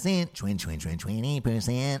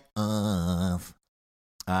 20% off.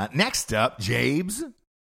 Next up, Jabes.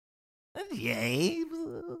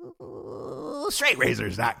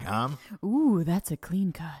 StraightRazors.com. Ooh, that's a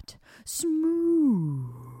clean cut. Smooth.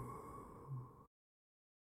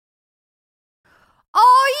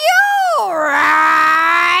 Are you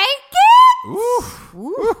right, kids?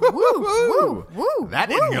 Ooh. That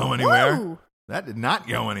didn't go anywhere. Woo. That did not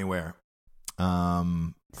go anywhere.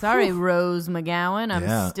 Sorry, Rose McGowan.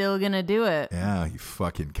 I'm still going to do it. Yeah, you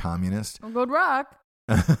fucking communist. Oh, good rock.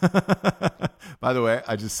 By the way,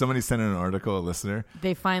 somebody sent in an article, a listener.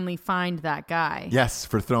 They finally find that guy. Yes,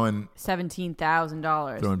 for throwing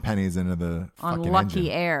 $17,000. Throwing pennies into the on fucking Lucky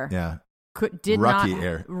engine. Air. Yeah.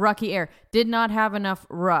 Rucky Air. Did not have enough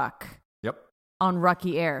ruck. Yep. On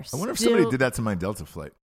Rucky Air. I wonder if somebody did that to my Delta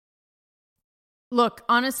flight. Look,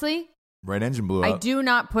 honestly. Right engine blew up. I do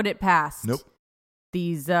not put it past. Nope.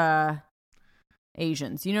 These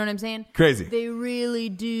Asians. You know what I'm saying? Crazy. They really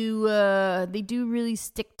do. They do really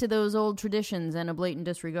stick to those old traditions and a blatant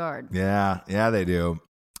disregard. Yeah, they do.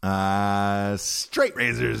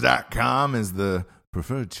 StraightRazors.com is the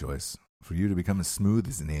preferred choice for you to become as smooth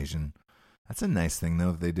as an Asian. That's a nice thing,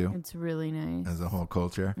 though, that they do. It's really nice. As a whole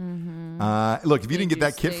culture. Mm-hmm. Look, if you didn't get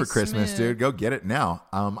that kit for stay Christmas, smooth. dude, go get it now.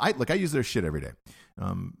 I use their shit every day.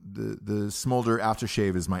 The Smolder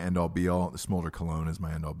aftershave is my end-all be-all. The Smolder cologne is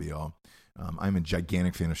my end-all be-all. I'm a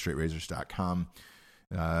gigantic fan of StraightRazors.com.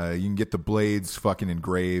 You can get the blades fucking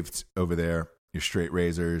engraved over there, your straight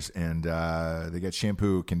razors, and they got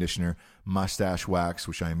shampoo, conditioner, mustache wax,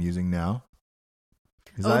 which I am using now.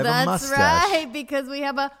 Oh, that's right, because we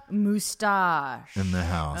have a moustache in the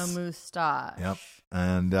house. A moustache. Yep.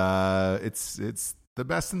 And it's the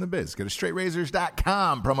best in the biz. Go to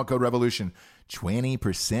StraightRazors.com, promo code Revolution,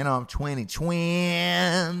 20% off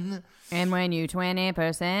 2020. And when you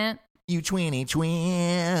 20%, you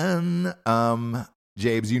 2020.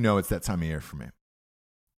 Jabes, you know it's that time of year for me.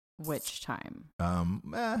 Which time? You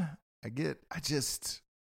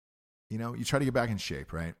try to get back in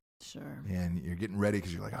shape, right? Sure. And you're getting ready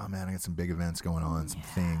because you're like, oh man, I got some big events going on, some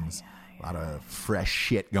things, a lot of fresh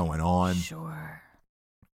shit going on. Sure.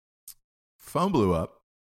 Phone blew up.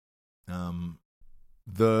 I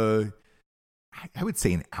would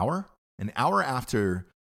say an hour after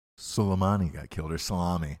Soleimani got killed, or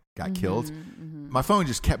Salami got killed, my phone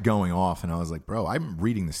just kept going off, and I was like, bro, I'm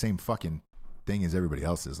reading the same fucking thing as everybody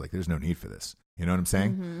else is. Like, there's no need for this. You know what I'm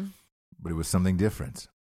saying? But it was something different.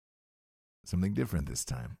 Something different this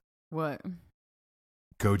time. What?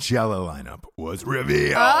 Coachella lineup was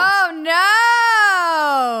revealed. Oh,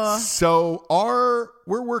 no! So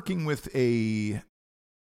we're working with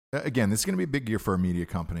again, this is going to be a big year for our media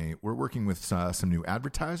company. We're working with some new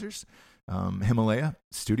advertisers, Himalaya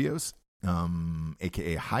Studios,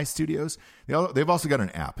 a.k.a. High Studios. They've also got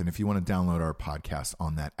an app, and if you want to download our podcast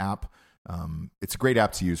on that app, it's a great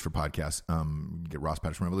app to use for podcasts. You get Ross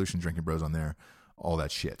Patterson Revolution, Drinking Bros on there, all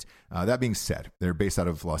that shit. That being said, they're based out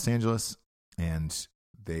of Los Angeles, and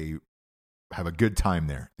they have a good time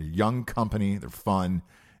there. They're a young company. They're fun.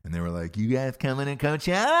 And they were like, you guys coming to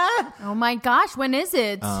Coachella? Oh, my gosh. When is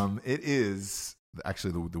it? It is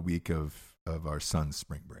actually the week of our son's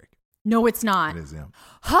spring break. No, it's not. It is him.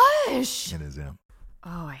 Hush. It is him.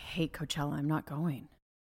 Oh, I hate Coachella. I'm not going.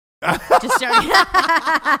 Just joking.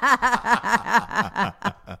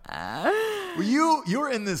 Well, you were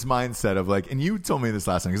in this mindset of like, and you told me this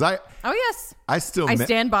last time because I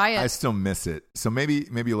stand by it. I still miss it. So maybe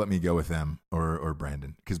you'll let me go with them or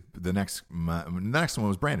Brandon, because the next one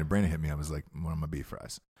was Brandon. Brandon hit me. I was like, "What am my beef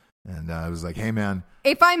fries?" And I was like, "Hey man,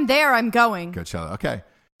 if I'm there, I'm going." Coachella. Okay,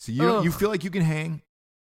 so you feel like you can hang?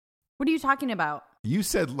 What are you talking about? You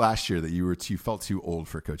said last year that you felt too old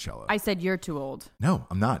for Coachella. I said you're too old. No,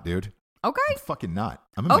 I'm not, dude. Okay. I'm fucking not.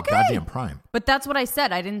 I'm in my goddamn prime. But that's what I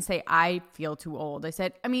said. I didn't say I feel too old. I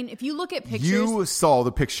said, I mean, if you look at pictures. You saw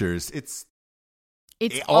the pictures. It's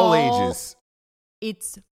all ages.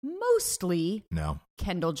 It's mostly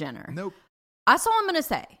Kendall Jenner. Nope. That's all I'm going to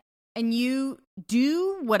say. And you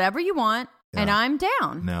do whatever you want, and I'm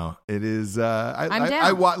down. No, it is. I'm down.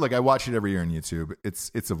 I watch it every year on YouTube.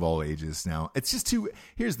 It's of all ages now. It's just too.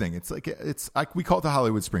 Here's the thing. It's like we call it the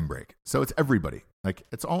Hollywood Spring Break. So it's everybody. Like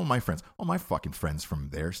it's all my friends. All my fucking friends from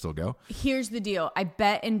there still go. Here's the deal. I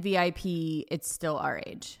bet in VIP it's still our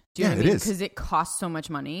age. Do you know what I mean? Because it costs so much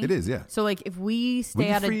money. It is, yeah. So like if we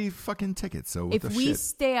stay out of free fucking tickets. So if we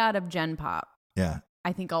stay out of Gen Pop,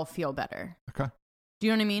 I think I'll feel better. Okay. Do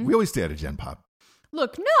you know what I mean? We always stay out of Gen Pop.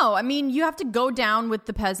 Look, no. I mean, you have to go down with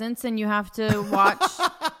the peasants, and you have to watch.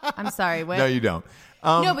 I'm sorry. What? No, you don't.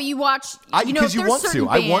 No, but you watch. Because you want to.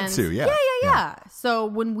 Bands, I want to. Yeah. So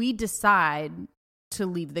when we decide to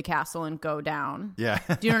leave the castle and go down, do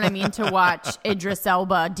you know what I mean? To watch Idris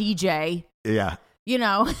Elba DJ. Yeah.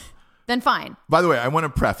 Then fine. By the way, I want to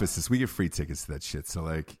preface this. We get free tickets to that shit. So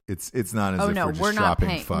like, it's not as if we're just not dropping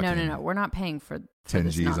paying. fucking No. We're not paying for 10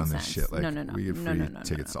 this G's nonsense. on this shit. Like, no. We get free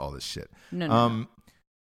tickets to all this shit. No.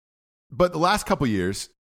 But the last couple years,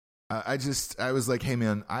 I was like, hey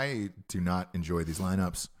man, I do not enjoy these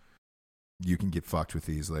lineups. You can get fucked with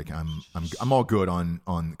these. Like I'm all good on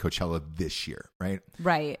Coachella this year, right?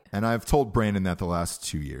 Right. And I've told Brandon that the last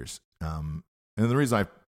 2 years. And the reason I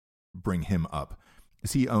bring him up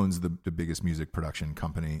is he owns the biggest music production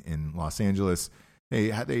company in Los Angeles.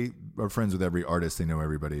 They are friends with every artist. They know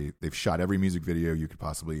everybody. They've shot every music video you could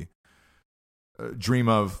possibly dream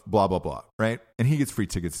of, blah, blah, blah, right? And he gets free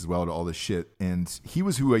tickets as well to all this shit. And he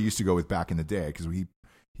was who I used to go with back in the day because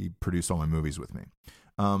he produced all my movies with me.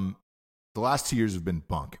 The last 2 years have been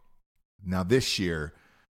bunk. Now this year,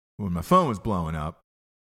 when my phone was blowing up,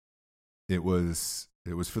 it was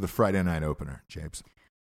for the Friday night opener, Japes.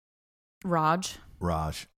 Raj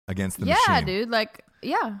against the machine. Yeah, dude. Like,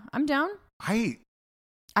 yeah, I'm down. I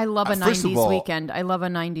love a 90s weekend. I love a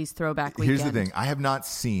 90s throwback weekend. Here's the thing. I have not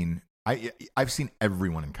seen... I've seen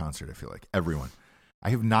everyone in concert, I feel like. Everyone. I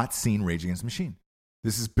have not seen Rage Against the Machine.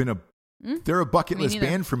 This has been they're a bucket list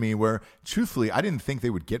band for me where, truthfully, I didn't think they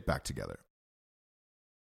would get back together.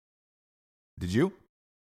 Did you?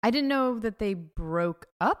 I didn't know that they broke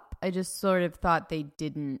up. I just sort of thought they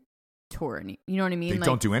didn't tour any. You know what I mean? They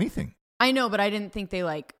don't do anything. I know, but I didn't think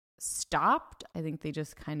they stopped. I think they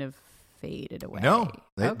just kind of faded away. No,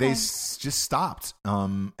 they just stopped.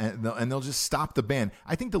 And they'll just stop the band.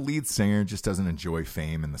 I think the lead singer just doesn't enjoy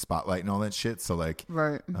fame and the spotlight and all that shit. So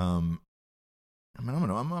right. I'm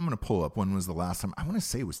gonna pull up when was the last time. I want to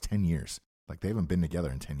say it was 10 years. Like they haven't been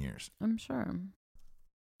together in 10 years. I'm sure.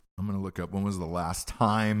 I'm gonna look up when was the last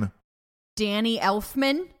time. Danny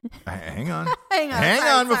Elfman. Hang on. Hang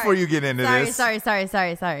on before you get into this.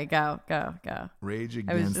 Sorry. Go. Rage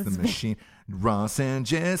Against the Machine. Ross and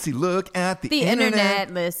Jesse look at the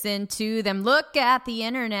internet. Listen to them. Look at the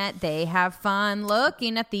internet. They have fun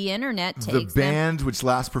looking at the internet. The band, which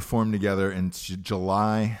last performed together in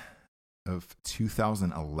July of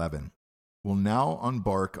 2011, will now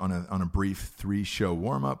embark on a brief 3-show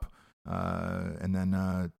warm-up and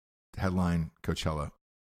then headline Coachella.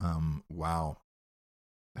 Wow.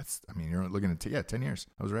 You're looking at 10 years.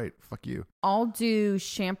 I was right. Fuck you. I'll do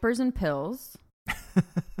champers and pills.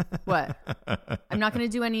 What? I'm not going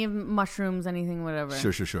to do any of mushrooms, anything, whatever.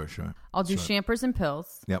 Sure. I'll do champers and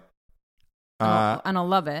pills. Yep. And I'll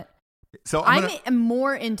love it. So I'm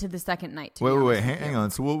more into the second night. Wait. Hang on.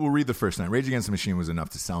 So we'll read the first night. Rage Against the Machine was enough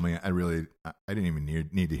to sell me. I didn't even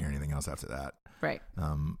need to hear anything else after that. Right.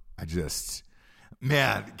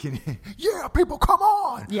 Man, people, come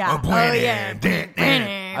on. Yeah.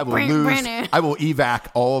 I will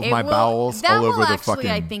evac all of my bowels all over the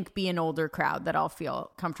fucking... I think, be an older crowd that I'll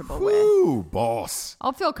feel comfortable with. Ooh, boss.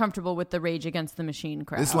 I'll feel comfortable with the Rage Against the Machine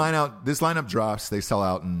crowd. This lineup drops. They sell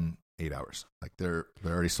out in 8 hours. Like they're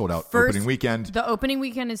already sold out. Opening weekend. The opening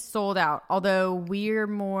weekend is sold out. Although we're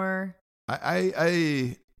more...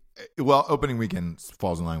 opening weekend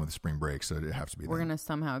falls in line with the spring break, so it has to be. We're gonna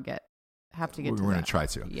somehow have to get. We're gonna try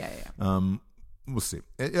to. Yeah. We'll see.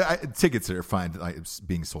 Tickets are fine. It's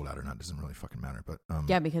being sold out or not doesn't really fucking matter. But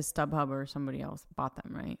because StubHub or somebody else bought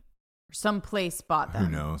them, right? Or some place bought them.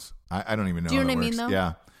 Who knows? I don't even know. Do you know how what I mean? Works.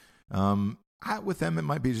 Though? Yeah. With them, it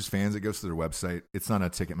might be just fans. It goes to their website. It's not a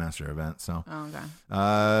Ticketmaster event. So. Oh,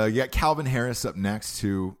 okay. You got Calvin Harris up next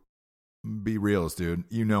to Be Reals, dude.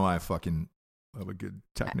 You know I fucking love a good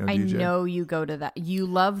techno DJ. I know you go to that. You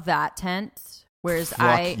love that tent. Whereas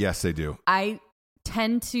Yes, they do. I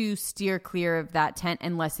tend to steer clear of that tent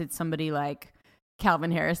unless it's somebody like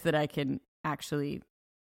Calvin Harris that I can actually,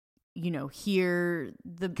 hear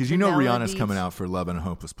the Because Rihanna's coming out for Love in a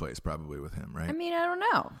Hopeless Place probably with him, right? I mean, I don't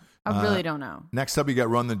know. I really don't know. Next up, you got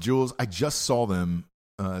Run the Jewels. I just saw them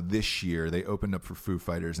this year. They opened up for Foo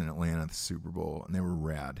Fighters in Atlanta at the Super Bowl, and they were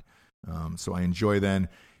rad. So I enjoy them.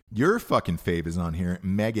 Your fucking fave is on here,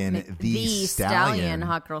 Megan Thee Stallion.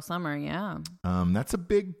 Hot Girl Summer, yeah. That's a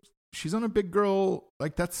big. She's on a big girl.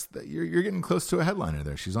 Like you're getting close to a headliner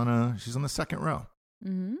there. She's on the second row.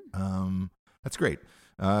 Mm-hmm. That's great.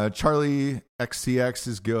 Charlie XCX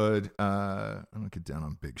is good. I don't get down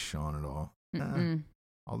on Big Sean at all.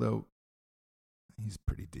 Although he's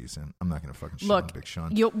pretty decent. I'm not going to fucking shit on Big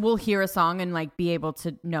Sean. We'll hear a song and like be able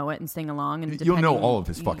to know it and sing along, and you'll know all of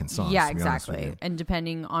his fucking songs. Yeah, exactly. And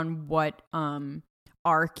depending on what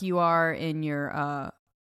arc you are in your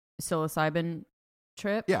psilocybin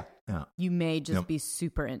trip, yeah, you may just be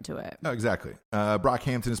super into it. Oh, exactly.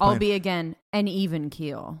 Brockhampton is playing. I'll be again an even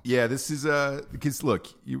keel. Yeah, this is because look,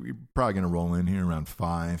 you're probably gonna roll in here around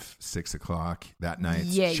 5, 6 o'clock that night.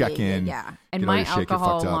 Check in. Yeah. And my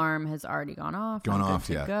alcohol alarm has already gone off.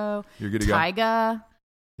 Yeah. Go. You're good to go. Tyga.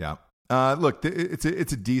 Yeah. Look, it's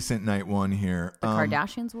a decent night one here. The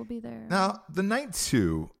Kardashians will be there. Now, the night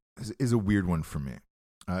 2 is a weird one for me.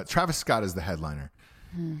 Travis Scott is the headliner.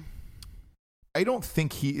 I don't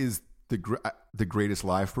think he is the greatest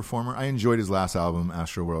live performer. I enjoyed his last album,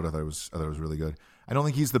 Astro World. I thought it was really good. I don't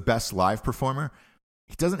think he's the best live performer.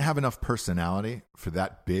 He doesn't have enough personality for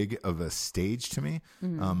that big of a stage to me.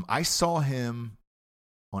 I saw him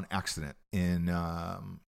on accident in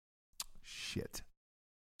it's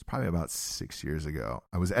probably about 6 years ago.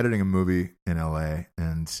 I was editing a movie in LA,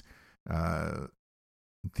 and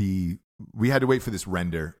we had to wait for this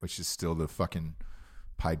render, which is still the fucking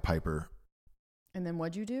Pied Piper. And then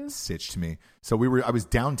what'd you do? Sitch to me. So I was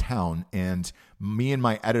downtown, and me and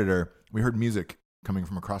my editor, we heard music coming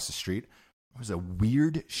from across the street. It was a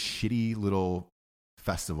weird, shitty little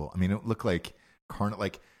festival. I mean, it looked like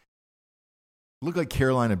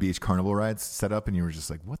Carolina Beach carnival rides set up, and you were just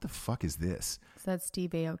like, "What the fuck is this?" Is that Steve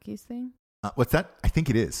Aoki's thing? What's that? I think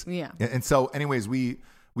it is. Yeah. And so, anyways, we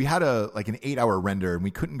had an 8-hour render, and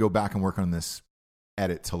we couldn't go back and work on this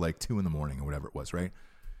edit till 2 a.m. or whatever it was, right?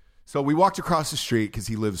 So we walked across the street because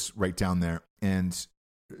he lives right down there, and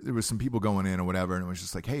there was some people going in or whatever, and it was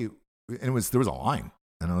just like, hey, and there was a line,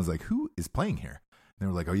 and I was like, who is playing here? And they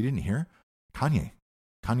were like, oh, you didn't hear?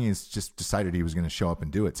 Kanye's just decided he was going to show up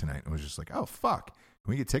and do it tonight. And it was just like, oh, fuck.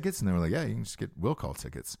 Can we get tickets? And they were like, yeah, you can just get will call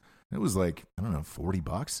tickets. And it was like, I don't know,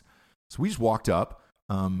 $40. So we just walked up.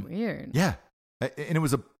 Weird. Yeah. And it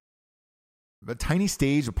was a tiny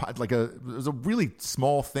stage, it was a really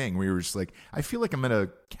small thing where you were just like, I feel like I'm at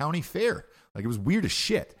a county fair. Like, it was weird as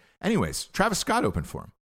shit. Anyways, Travis Scott opened for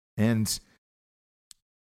him. And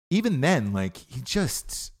even then, when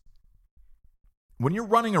you're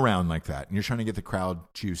running around like that and you're trying to get the crowd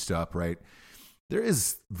juiced up, right? There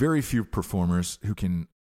is very few performers who can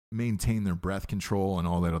maintain their breath control and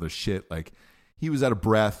all that other shit. Like, he was out of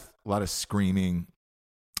breath, a lot of screaming,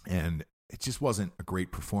 and it just wasn't a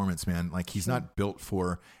great performance, man. Like, he's not built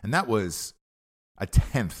for, and that was a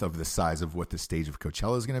 10th of the size of what the stage of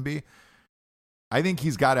Coachella is going to be. I think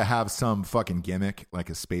he's got to have some fucking gimmick, like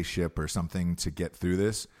a spaceship or something, to get through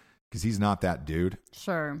this, because he's not that dude.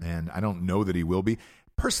 Sure. And I don't know that he will be. Big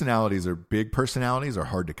personalities are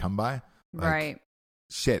hard to come by. Right.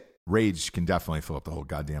 Shit, Rage can definitely fill up the whole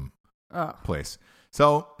goddamn place.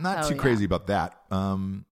 So not too crazy about that.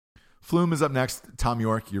 Flume is up next. Tom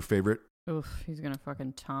York, your favorite. Oof, he's going to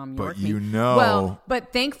fucking Tom York. But Well,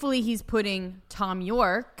 but thankfully he's putting Tom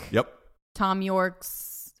York. Yep. Tom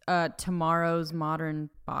York's Tomorrow's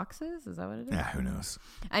Modern Boxes. Is that what it is? Yeah, who knows?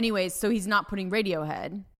 Anyways, so he's not putting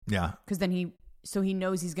Radiohead. Yeah. Because then he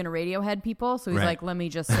knows he's going to Radiohead people. So he's like, let me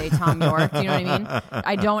just say Tom York. You know what I mean?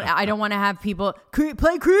 I don't want to have people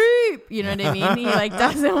play Creep. You know what I mean? He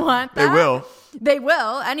doesn't want that. They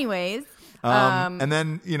will. Anyways. And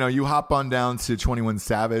then, you hop on down to 21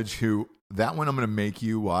 Savage, who that one I'm going to make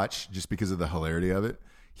you watch just because of the hilarity of it.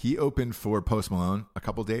 He opened for Post Malone a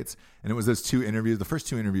couple dates, and it was those 2 interviews. The first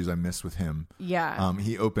 2 interviews I missed with him. Yeah.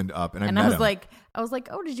 He opened up, and I was like,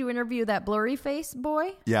 oh, did you interview that blurry face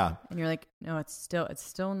boy? Yeah. And you're like, no, it's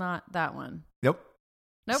still not that one. Nope.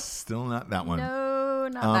 Still not that one. No,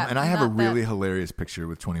 not that. And I have a really hilarious picture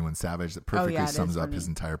with 21 Savage that perfectly sums up funny. his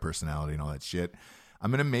entire personality and all that shit. I'm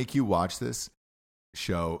going to make you watch this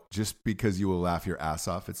show just because you will laugh your ass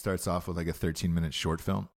off. It starts off with a 13-minute short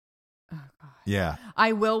film. Yeah.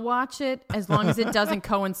 I will watch it as long as it doesn't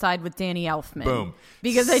coincide with Danny Elfman. Boom.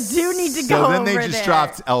 Because I do need to go So then over they just there.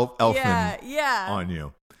 dropped Elfman Yeah. on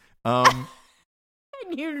you. And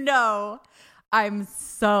I'm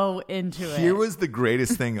so into it. Here was the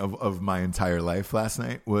greatest thing of my entire life last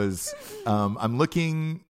night was I'm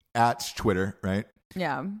looking at Twitter, right?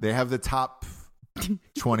 Yeah. They have the top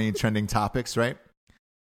 20 trending topics, right?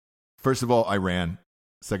 First of all, Iran.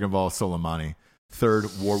 Second of all, Soleimani. Third,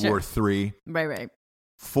 World War III. Right.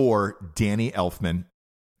 4, Danny Elfman.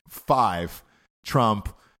 5,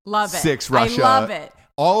 Trump. Love it. 6, Russia. I love it.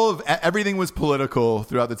 Everything was political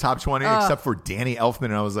throughout the top 20 except for Danny Elfman.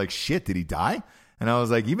 And I was like, shit, did he die? And I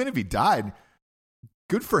was like, even if he died,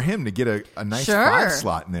 good for him to get a nice 5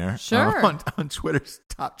 slot in there. Sure. On Twitter's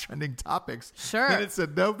top trending topics. Sure. And it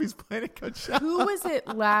said, nope, he's playing at Coachella. Who was it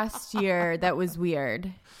last year that was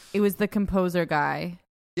weird? It was the composer guy.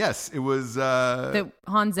 Yes, it was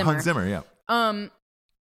Hans Zimmer. Hans Zimmer, yeah. Now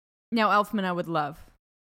Elfman I would love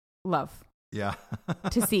Yeah.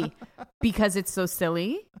 to see because it's so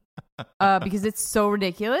silly. Because it's so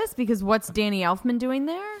ridiculous. Because what's Danny Elfman doing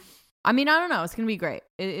there? I mean, I don't know. It's going to be great.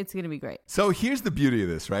 It's going to be great. So here's the beauty of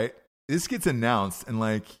this, right? This gets announced and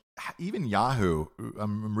like even Yahoo,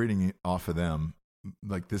 I'm reading it off of them.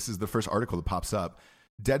 Like this is the first article that pops up.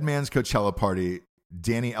 Dead Man's Coachella Party.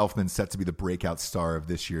 Danny Elfman set to be the breakout star of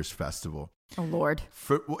this year's festival. Oh, Lord.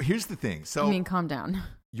 Well, here's the thing. So I mean, calm down.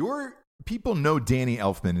 Your people know Danny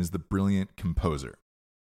Elfman is the brilliant composer,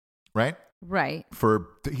 right? Right.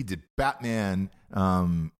 He did Batman,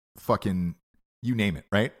 fucking you name it,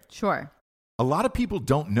 right? Sure. A lot of people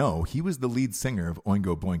don't know he was the lead singer of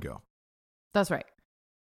Oingo Boingo. That's right.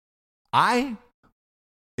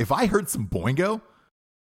 If I heard some Boingo,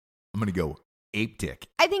 I'm going to go ape dick.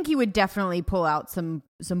 I think he would definitely pull out some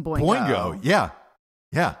Boingo. Boingo, yeah.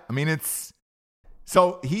 Yeah. I mean,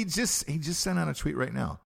 so he just sent out a tweet right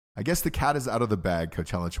now. I guess the cat is out of the bag,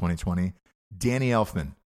 Coachella 2020. Danny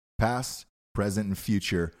Elfman, past, present, and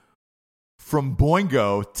future, from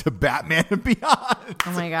Boingo to Batman and Beyond.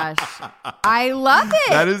 Oh my gosh. I love it.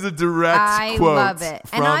 That is a direct quote. I love it.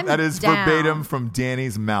 And I'm that is down. verbatim from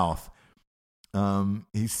Danny's mouth.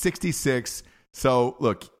 He's 66. So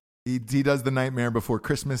look, he does the Nightmare Before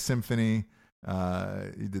Christmas Symphony.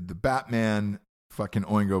 He did the Batman, fucking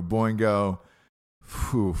Oingo Boingo.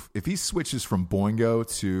 Whew. If he switches from Boingo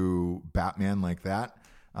to Batman like that,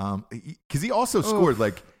 because he also scored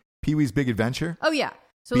like Pee-wee's Big Adventure. Oh yeah.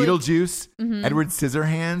 So Beetlejuice, Edward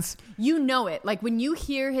Scissorhands. You know it. Like when you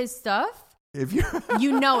hear his stuff, if you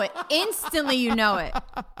you know it. Instantly you know it.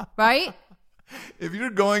 Right? If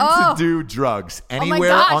you're going to do drugs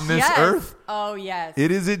anywhere on this earth, oh yes,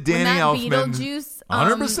 it is at Danny when that Elfman. Beetlejuice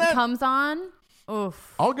 100% comes on.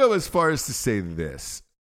 Oof. I'll go as far as to say this.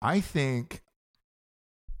 I think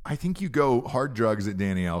you go hard drugs at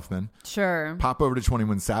Danny Elfman. Sure. Pop over to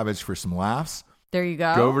 21 Savage for some laughs. There you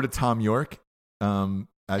go. Go over to Tom York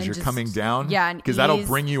as you're coming down. Yeah, because that'll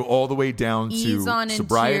bring you all the way down ease to on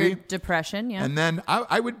sobriety, into your depression. Yeah, and then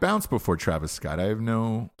I would bounce before Travis Scott.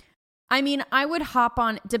 I mean, I would hop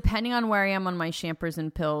on, depending on where I am on my Champers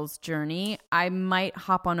and Pills journey, I might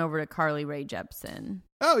hop on over to Carly Rae Jepsen.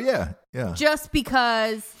 Oh, yeah. Yeah. Just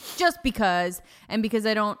because, and because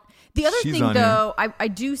I don't. The other She's thing, though, I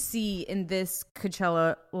do see in this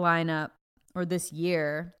Coachella lineup, or this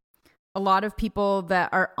year, a lot of people that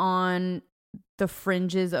are on the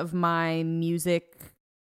fringes of my music,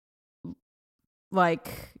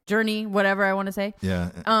 like, journey, whatever I want to say. Yeah.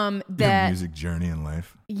 That your music journey in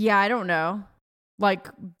life. Yeah, I don't know. Like,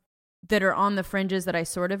 that are on the fringes that I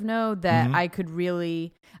sort of know that I could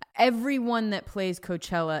really. Everyone that plays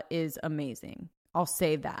Coachella is amazing. I'll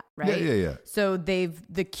say that, right? Yeah. So the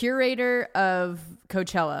curator of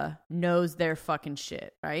Coachella knows their fucking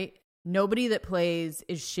shit, right? Nobody that plays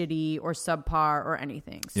is shitty or subpar or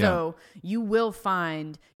anything. So you will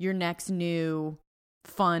find your next new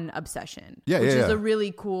fun obsession, which is a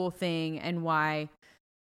really cool thing, and why,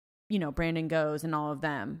 Brandon goes and all of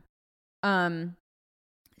them.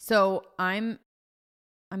 So I'm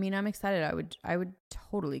excited. I would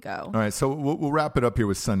totally go. All right, so we'll wrap it up here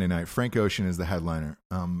with Sunday night. Frank Ocean is the headliner.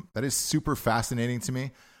 That is super fascinating to me.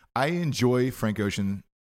 I enjoy Frank Ocean.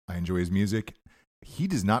 I enjoy his music. He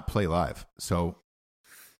does not play live, so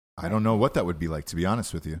I don't know what that would be like, to be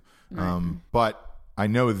honest with you. But I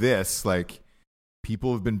know this, like,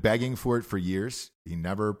 people have been begging for it for years. He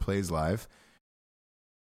never plays live.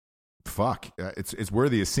 Fuck, it's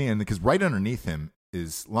worthy of seeing, because right underneath him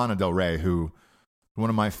is Lana Del Rey, who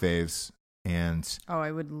one of my faves, and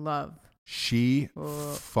I would love She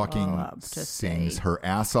fucking love to sings say. her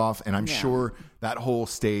ass off. And I'm Yeah. sure that whole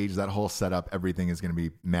stage, that whole setup, everything is going to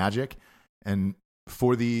be magic. And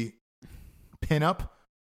for the pinup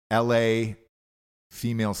LA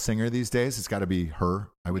female singer these days, it's got to be her,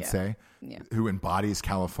 I would say, who embodies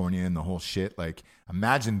California and the whole shit. Like,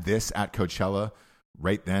 imagine this at Coachella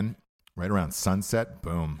right then, right around sunset.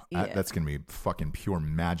 Boom. That's going to be fucking pure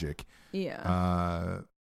magic. Yeah.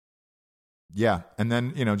 Yeah. And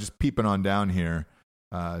then, you know, just peeping on down here,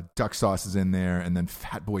 Duck Sauce is in there, and then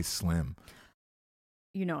Fatboy Slim.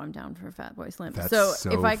 You know I'm down for Fatboy Slim. That's so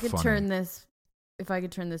so if I could funny. turn this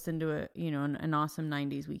into a, you know, an awesome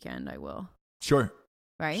 90s weekend, I will. Sure.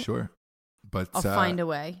 Right? Sure. But I'll find a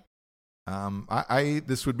way.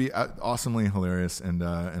 This would be awesomely hilarious and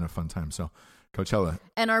a fun time. So Coachella.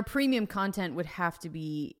 And our premium content would have to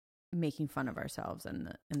be making fun of ourselves in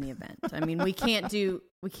the event. I mean, we can't do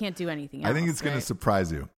anything else. I think it's going to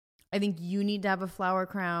surprise you. I think you need to have a flower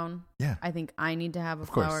crown. Yeah. I think I need to have a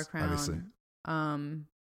Of course, flower crown. obviously.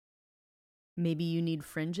 Maybe you need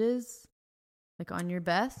fringes, like on your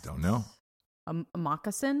vest. Don't know. A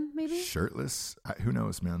moccasin, maybe. Shirtless. Who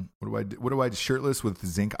knows, man? What do I do? Shirtless with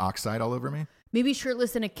zinc oxide all over me? Maybe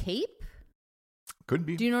shirtless in a cape. Could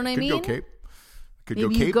be. Do you know what I Could mean? go cape. Could Maybe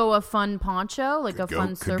go cape. you go a fun poncho, like Could a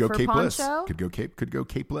fun could go surfer capeless. poncho. Could go cape. Could go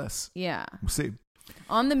capeless. Yeah. We'll see.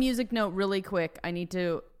 On the music note, really quick, I need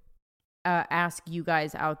to ask you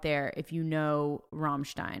guys out there if you know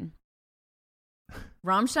Rammstein.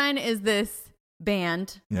 Rammstein is this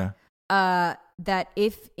band Yeah. that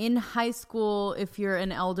if in high school, if you're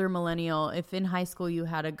an elder millennial, if in high school you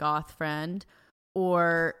had a goth friend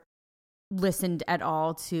or listened at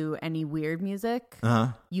all to any weird music,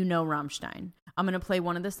 you know Rammstein. I'm going to play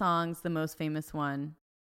one of the songs, the most famous one,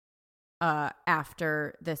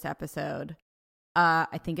 after this episode.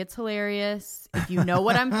 I think it's hilarious. If you know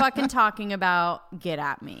what I'm fucking talking about, get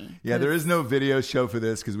at me. Yeah, there is no video show for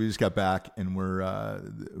this because we just got back and we're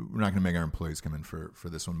not going to make our employees come in for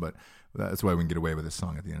this one, but that's why we can get away with this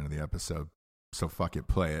song at the end of the episode. So fuck it,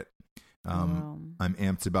 play it. I'm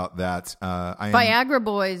amped about that. Viagra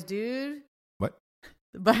Boys, dude. What?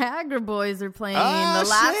 The Viagra Boys are playing the Oh,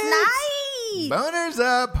 last shit! night. Boners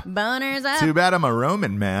up. Boners up. Too bad I'm a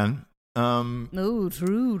Roman man. Oh,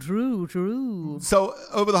 true. So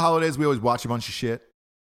over the holidays, we always watch a bunch of shit.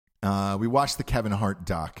 We watched the Kevin Hart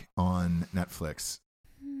doc on Netflix.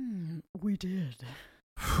 We did.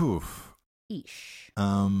 Whew. Eesh.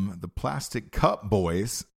 The Plastic Cup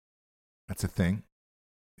Boys. That's a thing.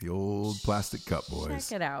 The old Plastic Cup Boys.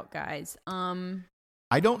 Check it out, guys.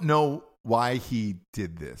 I don't know why he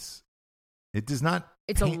did this. It does not.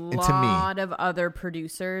 It's a paint into lot me. of other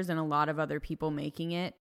producers and a lot of other people making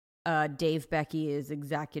it. Dave Becky is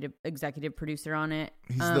executive producer on it.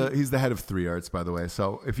 He's the head of 3 Arts, by the way.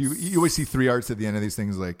 So if you always see 3 Arts at the end of these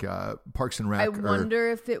things, like Parks and Rec. I wonder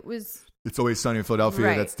if it was. It's Always Sunny in Philadelphia.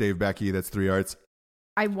 Right. That's Dave Becky. That's 3 Arts.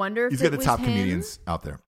 I wonder if He's it got the was top him, comedians out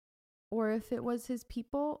there. or if it was his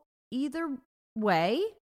people. Either way,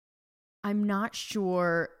 I'm not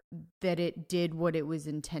sure that it did what it was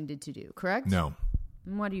intended to do. Correct? No.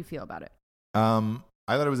 And what do you feel about it? I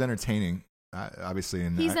thought it was entertaining. Obviously,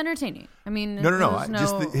 and He's entertaining. I mean, no.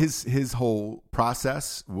 there's His whole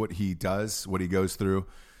process, what he does, what he goes through.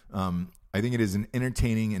 I think it is an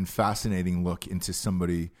entertaining and fascinating look into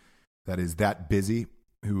somebody that is that busy,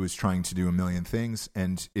 who is trying to do a million things.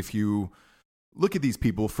 And if you look at these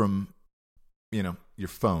people from, your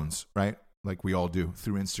phones, right? Like we all do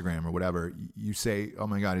through Instagram or whatever, you say, "Oh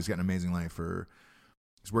my God, he's got an amazing life," or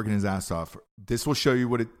 "He's working his ass off." This will show you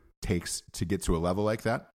what it takes to get to a level like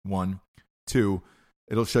that. 1, 2,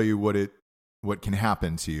 it'll show you what can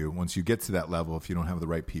happen to you once you get to that level if you don't have the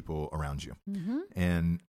right people around you. Mm-hmm.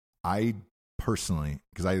 And I personally,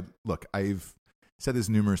 because I've said this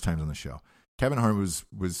numerous times on the show, Kevin Hart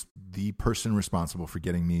was the person responsible for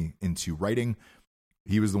getting me into writing.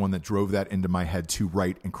 He was the one that drove that into my head to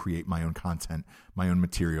write and create my own content, my own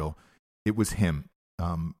material. It was him.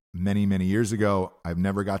 Many, many years ago. I've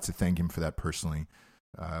never got to thank him for that personally.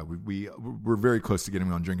 We're very close to getting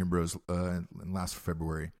him on Drinking Bros last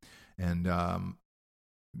February. And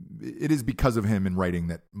it is because of him in writing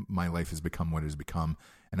that my life has become what it has become.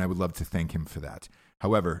 And I would love to thank him for that.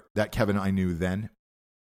 However, that Kevin I knew then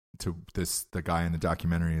to the guy in the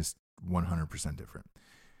documentary is 100% different.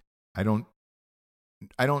 I don't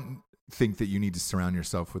think that you need to surround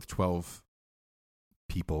yourself with 12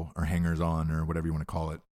 people or hangers on or whatever you want to call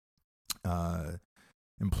it.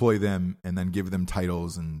 Employ them and then give them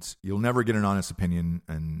titles, and you'll never get an honest opinion.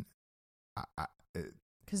 And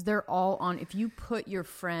because they're all on. If you put your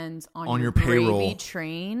friends on your gravy payroll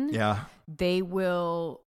train, yeah, they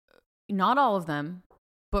will. not all of them,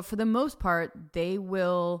 but for the most part, they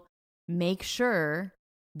will make sure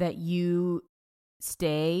that you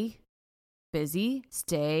stay busy,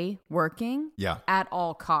 stay working at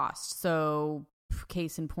all costs. So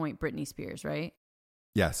case in point, Britney Spears, right?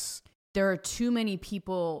 Yes. There are too many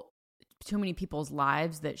people's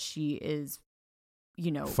lives that she is,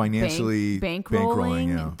 financially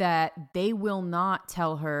bankrolling that they will not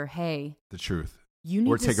tell her, hey, the truth. You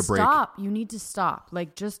need to take a break. You need to stop.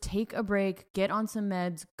 Like, just take a break, get on some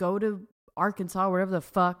meds, go to Arkansas, wherever the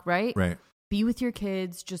fuck, right? Right. Be with your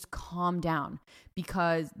kids, just calm down,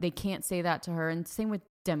 because they can't say that to her. And same with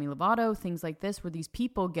Demi Lovato, things like this, where these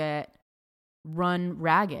people get run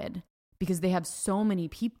ragged because they have so many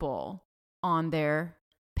people on their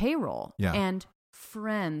payroll. Yeah. And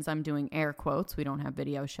friends, I'm doing air quotes, we don't have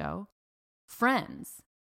video show, friends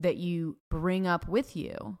that you bring up with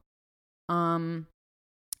you.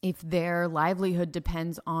 If their livelihood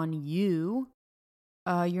depends on you,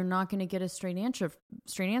 you're not going to get a straight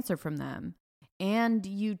answer from them. And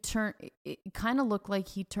it kind of looked like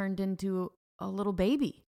he turned into a little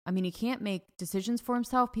baby. I mean, he can't make decisions for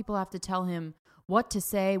himself. People have to tell him what to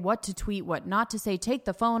say, what to tweet, what not to say. Take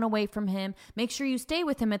the phone away from him. Make sure you stay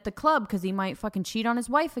with him at the club because he might fucking cheat on his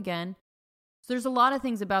wife again. So there's a lot of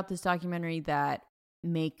things about this documentary that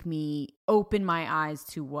make me open my eyes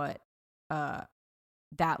to what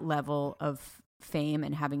that level of fame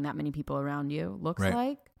and having that many people around you looks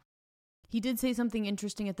like. He did say something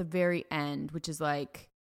interesting at the very end, which is like,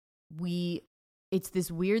 it's this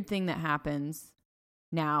weird thing that happens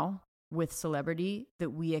now with celebrity that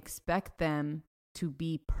we expect them to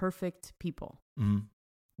be perfect people. Mm-hmm.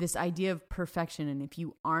 This idea of perfection. And if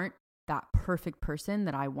you aren't that perfect person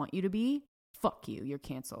that I want you to be, fuck you, you're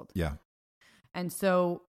canceled. Yeah. And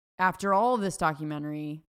so after all of this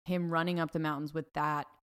documentary, him running up the mountains with that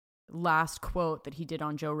last quote that he did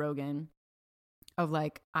on Joe Rogan of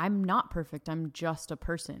like, I'm not perfect, I'm just a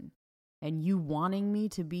person. And you wanting me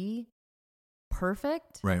to be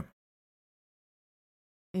perfect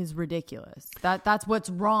is ridiculous. That's what's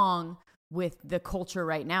wrong with the culture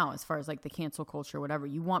right now, as far as like the cancel culture, whatever.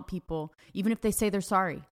 You want people, even if they say they're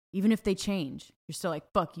sorry, even if they change, you're still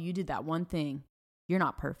like, fuck you did that one thing. You're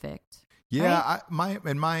not perfect. Yeah.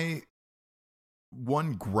 Right? My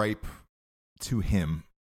one gripe to him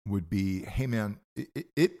would be, hey man,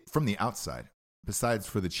 it from the outside, besides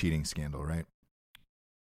for the cheating scandal, right?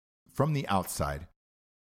 From the outside,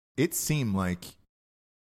 it seemed like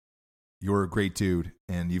you're a great dude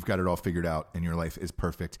and you've got it all figured out and your life is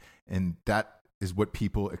perfect. And that is what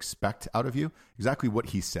people expect out of you. Exactly what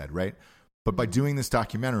he said, right? But by doing this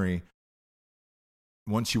documentary,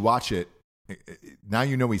 once you watch it, now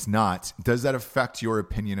you know he's not. Does that affect your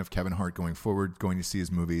opinion of Kevin Hart going forward, going to see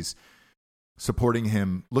his movies, supporting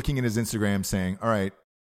him, looking at his Instagram, saying, all right,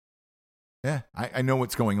 yeah, I know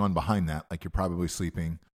what's going on behind that. Like, you're probably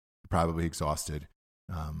sleeping, you're probably exhausted.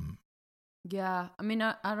 Yeah, I mean,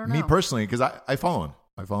 I don't know. Me personally, because I follow him.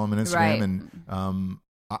 I follow him on Instagram, and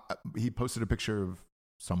he posted a picture of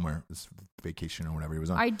somewhere, this vacation or whatever he was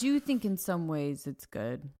on. I do think in some ways it's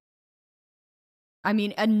good. I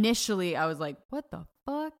mean, initially I was like, what the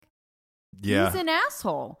fuck? Yeah. He's an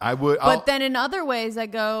asshole. But then in other ways I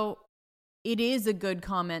go, it is a good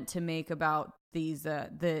comment to make about these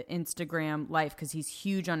the Instagram life, because he's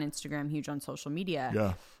huge on Instagram, huge on social media.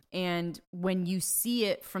 Yeah. And when you see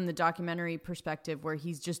it from the documentary perspective, where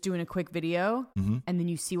he's just doing a quick video, and then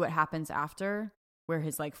you see what happens after, where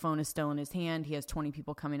his like phone is still in his hand, he has 20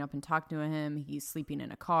 people coming up and talking to him, he's sleeping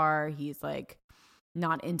in a car, he's like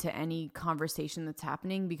not into any conversation that's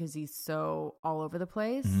happening because he's so all over the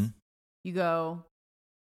place. You go,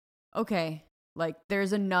 okay, like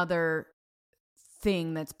there's another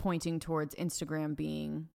thing that's pointing towards Instagram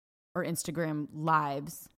being, or Instagram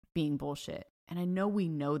lives being bullshit. And I know we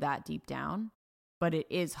know that deep down, but it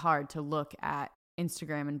is hard to look at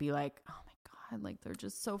Instagram and be like, oh my God, like they're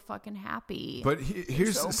just so fucking happy. But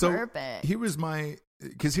here's perfect. Here was my,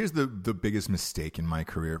 because here's the biggest mistake in my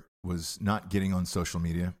career was not getting on social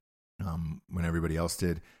media when everybody else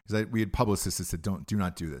did. Because we had publicists that said, do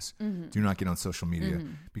not do this. Do not get on social media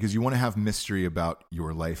because you want to have mystery about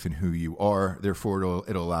your life and who you are. Therefore,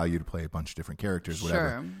 it'll allow you to play a bunch of different characters,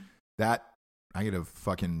 whatever. That, I get a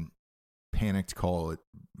fucking panicked call at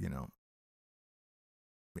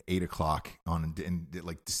 8:00 in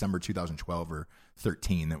like December 2012 or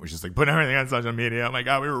 13 that was just like, put everything on social media. I'm like,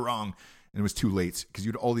 oh, we were wrong. And it was too late because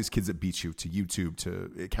you had all these kids that beat you to YouTube,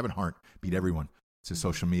 to Kevin Hart beat everyone to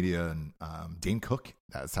social media, and Dane Cook,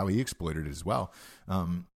 that's how he exploited it as well.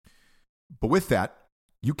 But with that,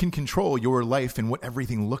 you can control your life and what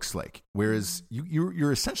everything looks like. Whereas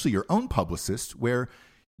you're essentially your own publicist, where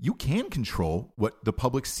you can control what the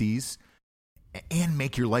public sees and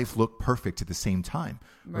make your life look perfect at the same time.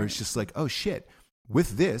 Right. Where it's just like, oh shit,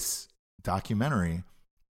 with this documentary,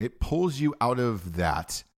 it pulls you out of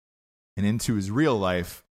that and into his real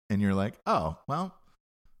life. And you're like, oh, well,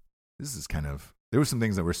 this is kind of, there were some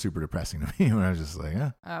things that were super depressing to me when I was just like,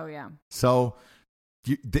 yeah. Oh, yeah. So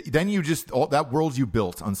then you just, all that world you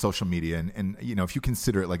built on social media, and you know, if you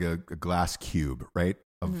consider it like a glass cube, right,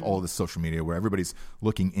 of all the social media where everybody's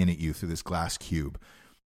looking in at you through this glass cube.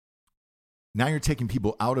 Now you're taking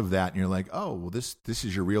people out of that and you're like, oh, well, this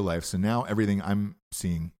is your real life. So now everything I'm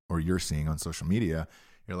seeing or you're seeing on social media,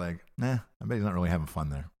 you're like, nah, I bet he's not really having fun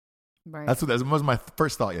there. Right. That was my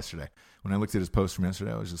first thought yesterday. When I looked at his post from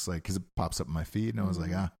yesterday, I was just like, because it pops up in my feed, and I was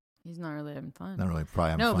like, he's not really having fun. Not really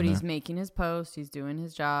probably having fun. No, but he's there. making his post. He's doing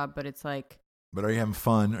his job, but it's like. But are you having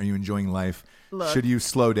fun? Are you enjoying life? Look. Should you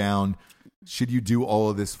slow down? Should you do all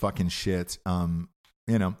of this fucking shit?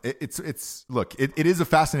 You know, it's look, it is a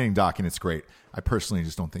fascinating doc and it's great. I personally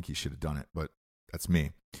just don't think he should have done it, but that's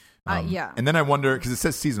me. Yeah. And then I wonder, because it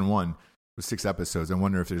says season 1 with 6 episodes. I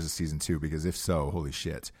wonder if there's a season 2, because if so, holy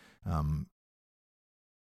shit.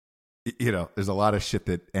 You know, there's a lot of shit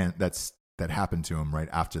that happened to him right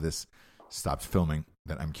after this stopped filming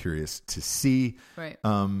that I'm curious to see. Right.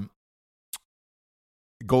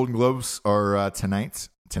 Golden Globes are tonight.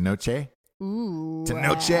 Tenoche. Ooh.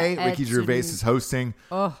 Tenoche. Ricky Gervais is hosting.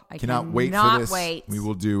 Oh, I cannot wait for this. We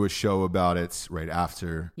will do a show about it right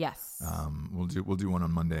after. Yes. We'll do one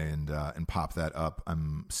on Monday and pop that up.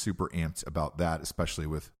 I'm super amped about that, especially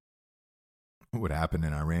with what happened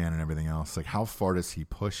in Iran and everything else. Like, how far does he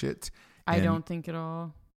push it? I don't think at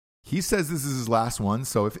all. He says this is his last one.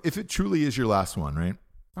 So if it truly is your last one, right?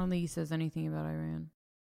 I don't think he says anything about Iran.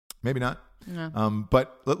 Maybe not. No.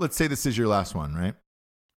 But let's say this is your last one, right?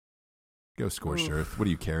 Go scorched earth. What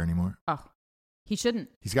do you care anymore? Oh, he shouldn't.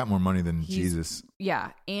 He's got more money than Jesus.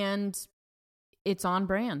 Yeah, and it's on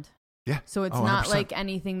brand. Yeah. So it's not like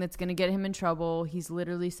anything that's going to get him in trouble. He's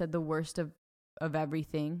literally said the worst of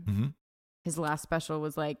everything. Mm-hmm. His last special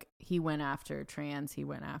was like, he went after trans. He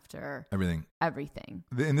went after everything.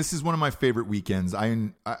 And this is one of my favorite weekends. I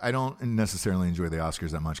don't necessarily enjoy the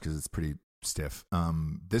Oscars that much because it's pretty stiff.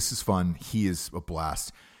 This is fun. He is a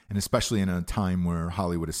blast. And especially in a time where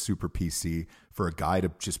Hollywood is super PC, for a guy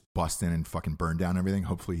to just bust in and fucking burn down everything,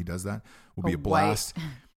 hopefully he does that, will be a blast.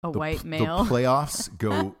 White male. The playoffs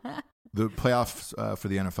go... The playoffs for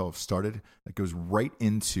the NFL have started. That goes right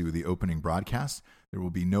into the opening broadcast. There will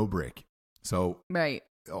be no break. So right.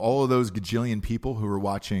 All of those gajillion people who are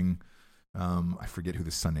watching, I forget who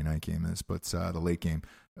the Sunday night game is, but the late game,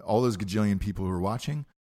 all those gajillion people who are watching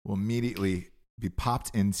will immediately be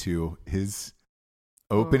popped into his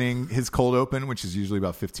opening, his cold open, which is usually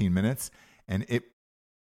about 15 minutes. And it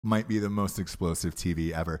might be the most explosive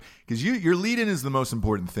TV ever. Because your lead-in is the most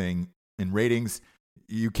important thing in ratings.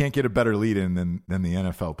 You can't get a better lead-in than the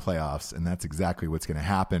NFL playoffs, and that's exactly what's going to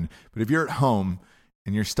happen. But if you're at home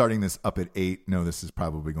and you're starting this up at 8, no, this is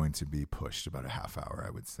probably going to be pushed about a half hour,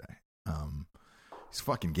 I would say. These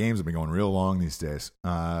fucking games have been going real long these days.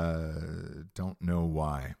 Don't know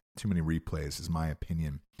why. Too many replays is my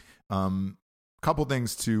opinion. Couple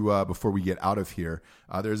things to before we get out of here.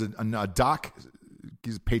 There's a doc.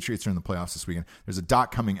 These Patriots are in the playoffs this weekend. There's a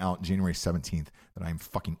doc coming out January 17th that I'm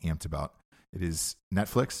fucking amped about. It is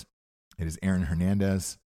Netflix. It is Aaron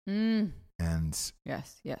Hernandez. And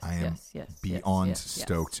yes, I am beyond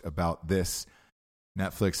stoked about this.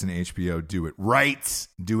 Netflix and HBO do it right,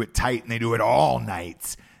 do it tight, and they do it all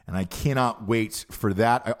night. And I cannot wait for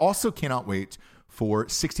that. I also cannot wait for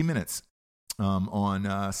 60 Minutes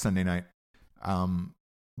on Sunday night,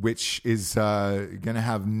 which is going to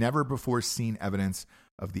have never before seen evidence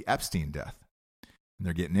of the Epstein death. And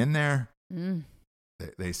they're getting in there.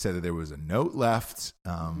 They said that there was a note left.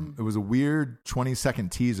 It was a weird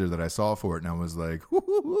 20-second teaser that I saw for it, and I was like,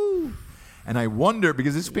 woo-hoo-hoo. And I wonder,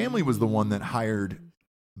 because his family was the one that hired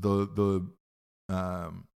the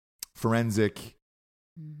forensic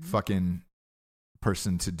fucking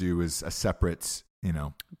person to do as a separate,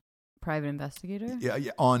 private investigator. Yeah,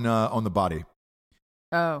 on the body.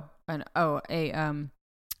 No.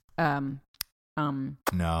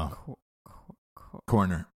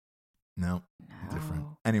 Coroner. No, different.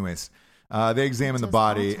 Anyways, they examined the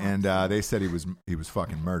body and they said he was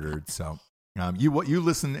fucking murdered. So you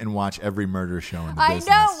listen and watch every murder show in the business.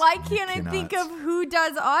 I know. Why can't I think of who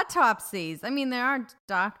does autopsies? I mean, there are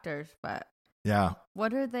doctors, but yeah,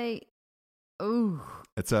 what are they? Ooh,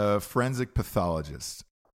 it's a forensic pathologist.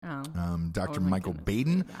 Oh, Dr. Michael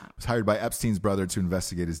Baden was hired by Epstein's brother to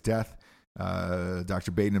investigate his death.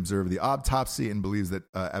 Dr. Baden observed the autopsy and believes that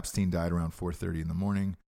Epstein died around 4:30 in the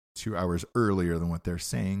morning. 2 hours earlier than what they're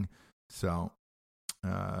saying. So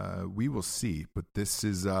we will see. But this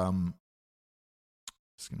is going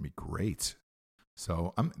to be great.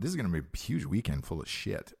 So this is going to be a huge weekend full of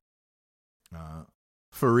shit.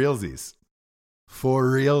 For realsies.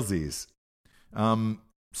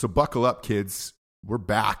 So buckle up, kids. We're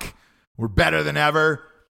back. We're better than ever.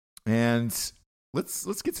 And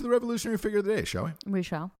let's get to the revolutionary figure of the day, shall we? We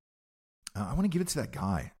shall. I want to give it to that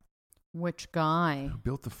guy Which guy? who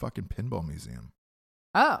built the fucking pinball museum.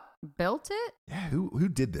 Oh, built it? Yeah, who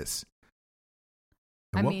did this?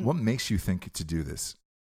 And what makes you think to do this?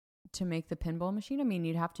 To make the pinball machine? I mean,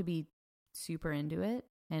 you'd have to be super into it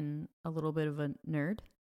and a little bit of a nerd.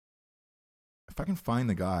 If I can find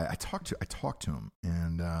the guy, I talked to him,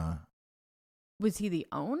 and Was he the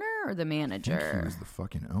owner or the manager? I think he was the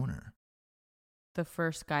fucking owner. The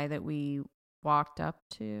first guy that we walked up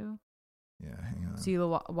to. Yeah, hang on. So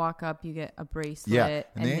you walk up, you get a bracelet, Yeah,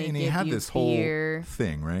 and they he give had you this beer, whole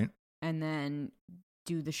thing, right? and then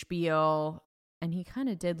do the spiel. And he kind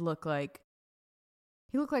of did look like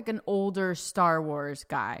an older Star Wars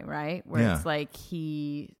guy, right? Where it's like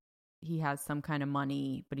he has some kind of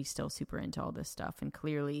money, but he's still super into all this stuff. And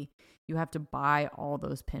clearly, you have to buy all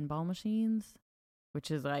those pinball machines, which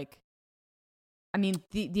is like, I mean,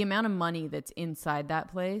 the amount of money that's inside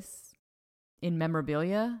that place in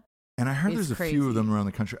memorabilia. And I heard It's there's a crazy. few of them around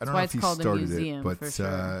the country. I don't know if he called a started museum, it, but for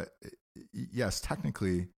sure. Yes,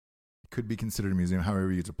 technically, it could be considered a museum. However,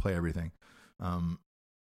 you get to play everything.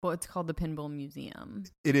 Well, it's called the Pinball Museum.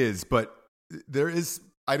 It is, but there is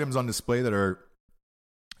items on display that are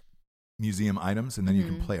museum items, and then you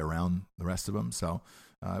can play around the rest of them. So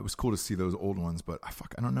it was cool to see those old ones, but I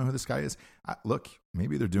don't know who this guy is. Look,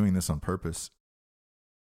 maybe they're doing this on purpose.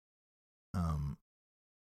 It's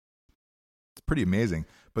pretty amazing.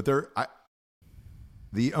 But the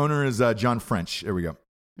owner is John French. There we go.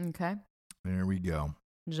 Okay. There we go.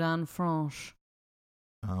 Jean Franche.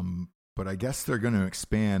 But I guess they're going to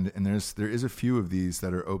expand, and there is a few of these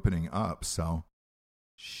that are opening up. So,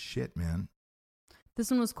 shit, man.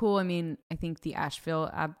 This one was cool. I mean, I think the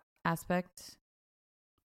Asheville aspect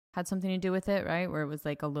had something to do with it, right? Where it was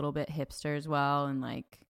like a little bit hipster as well, and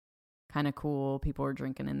like kind of cool. People were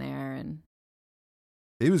drinking in there, and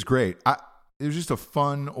it was great. It was just a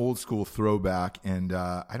fun old school throwback, and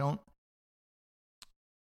I don't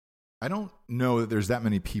know that there's that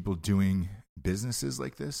many people doing businesses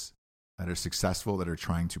like this that are successful, that are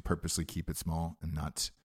trying to purposely keep it small and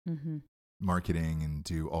not marketing and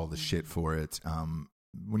do all the shit for it.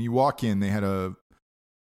 When you walk in, there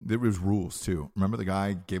was rules too. Remember the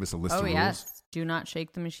guy gave us a list of rules? Oh, yes. Do not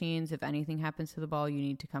shake the machines. If anything happens to the ball, you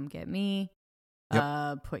need to come get me.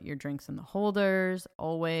 Yep. Put your drinks in the holders,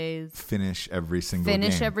 always. Finish every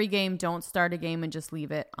game. Every game. Don't start a game and just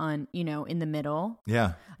leave it on, in the middle.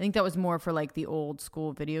 Yeah. I think that was more for like the old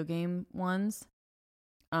school video game ones.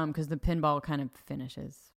 Because the pinball kind of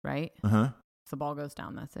finishes, right? Uh-huh. So the ball goes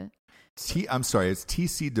down, that's it. I'm sorry, it's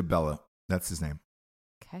T.C. DeBella. That's his name.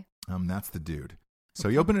 Okay. That's the dude. So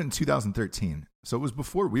he opened it in 2013. So it was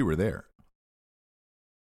before we were there.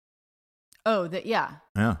 Oh, yeah.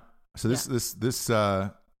 Yeah. So this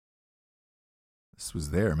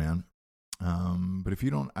was there, man. But if you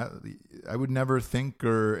don't, I would never think,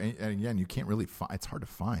 and again, you can't really find. It's hard to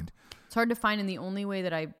find. It's hard to find, and the only way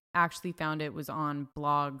that I actually found it was on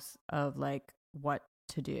blogs of like what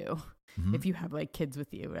to do if you have like kids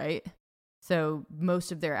with you, right? So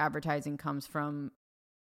most of their advertising comes from,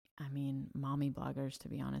 mommy bloggers, to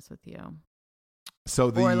be honest with you.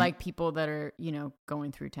 Or like people that are,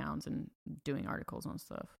 going through towns and doing articles on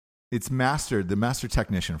stuff. It's the master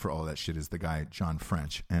technician for all that shit is the guy, John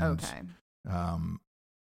French. And,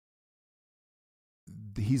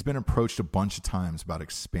 he's been approached a bunch of times about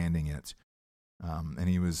expanding it. And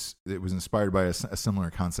it was inspired by a similar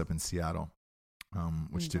concept in Seattle,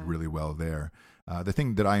 which did really well there. The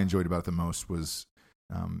thing that I enjoyed about it the most was,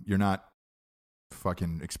 you're not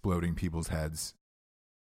fucking exploding people's heads.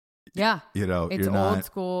 Yeah. It's old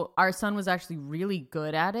school. Our son was actually really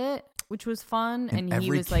good at it, which was fun. And he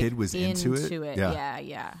was like was into it.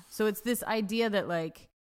 Yeah. So it's this idea that like,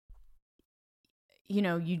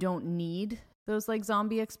 you don't need those like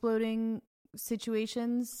zombie exploding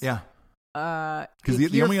situations. Yeah. Because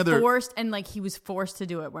the only other forced, and like he was forced to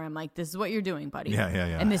do it, where I'm like, this is what you're doing, buddy. Yeah.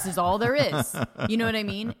 And this is all there is. You know what I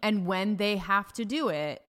mean? And when they have to do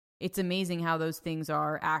it, it's amazing how those things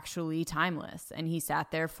are actually timeless. And he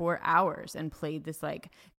sat there for hours and played this,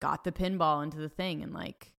 like, got the pinball into the thing, and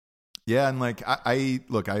like. Yeah, and like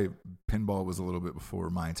pinball was a little bit before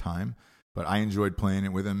my time, but I enjoyed playing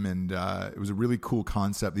it with him, and it was a really cool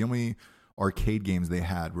concept. The only arcade games they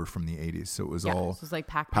had were from the 80s. So it was all... So it was like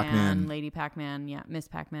Pac-Man, Pac-Man. Lady Pac-Man, Miss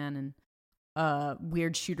Pac-Man, and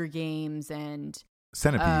weird shooter games and...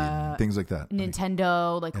 Centipede and things like that.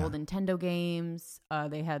 Nintendo, like old Nintendo games.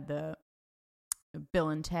 They had the Bill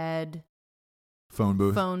and Ted phone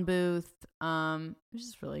booth. It was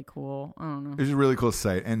just really cool. I don't know. It's a really cool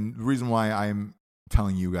site. And the reason why I'm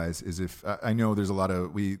telling you guys is if I know there's a lot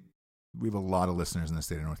of... We have a lot of listeners in the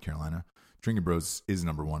state of North Carolina. Drinking Bros is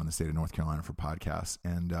number one in the state of North Carolina for podcasts.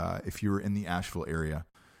 And if you're in the Asheville area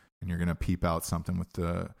and you're going to peep out something with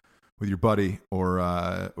your buddy or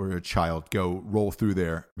a child, go roll through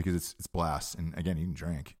there because it's blast. And again, you can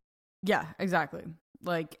drink. Yeah, exactly.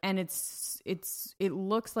 Like, and it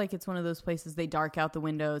looks like it's one of those places they dark out the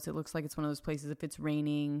windows. It looks like it's one of those places if it's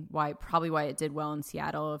raining, probably why it did well in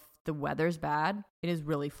Seattle. If the weather's bad, it is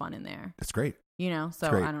really fun in there. That's great. So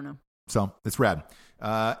I don't know. So it's rad.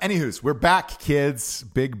 Anywho's, we're back, kids.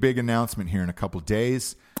 Big announcement here in a couple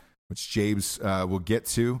days, which James will get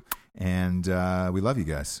to. And we love you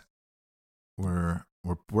guys. We're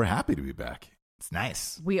happy to be back. It's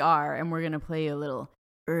nice. We are, and we're gonna play a little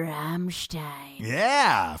Rammstein.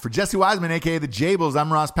 Yeah, for Jesse Wiseman, aka the Jables,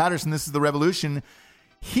 I'm Ross Patterson. This is The Revolution.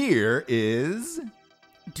 Here is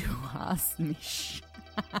Du hast mich.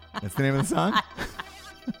 That's the name of the song?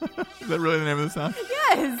 Is that really the name of the song?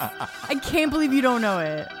 Yes. I can't believe you don't know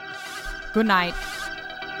it. Good night.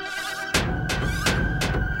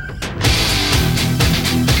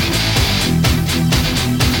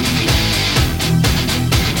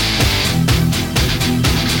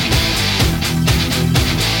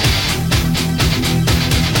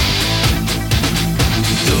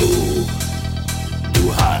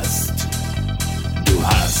 Du hast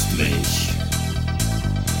mich.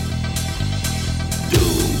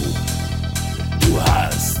 Du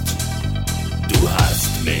hast mich. Du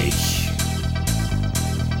hast mich.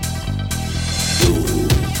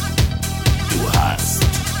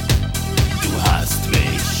 Du hast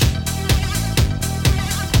mich.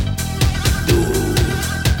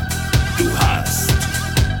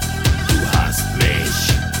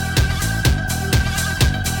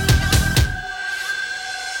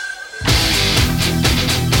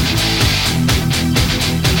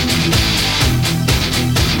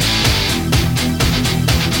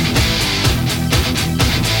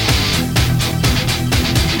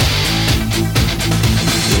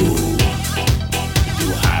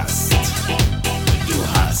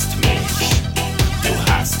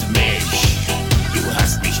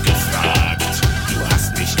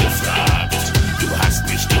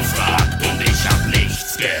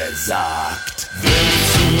 Sagt.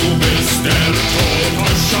 Willst du bis der Tod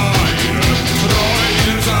erscheine,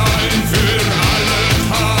 treu sein für alle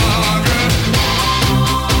Tage?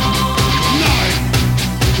 Nein!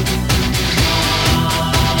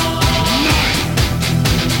 Nein!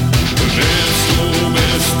 Willst du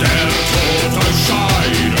bis der Tod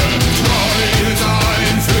erscheine, treu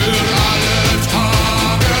sein für alle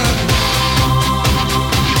Tage?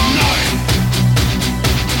 Nein!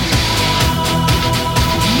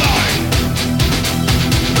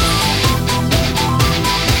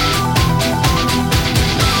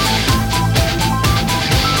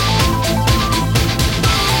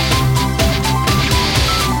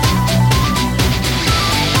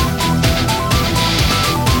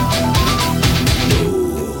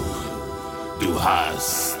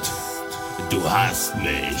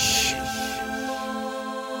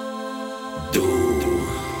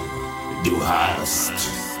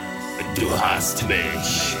 Du hast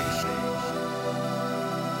mich.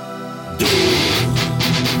 Du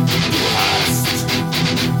hast mich.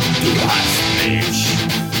 Du hast mich.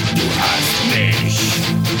 Du hast mich.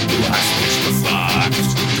 Du hast mich gefragt.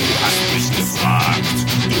 Du hast mich gefragt.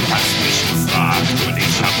 Du hast mich gefragt und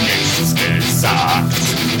ich hab nichts gesagt.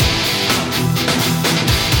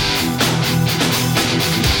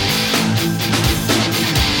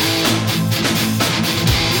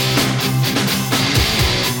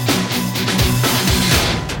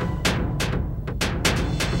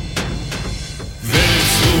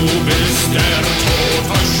 Willst du bis der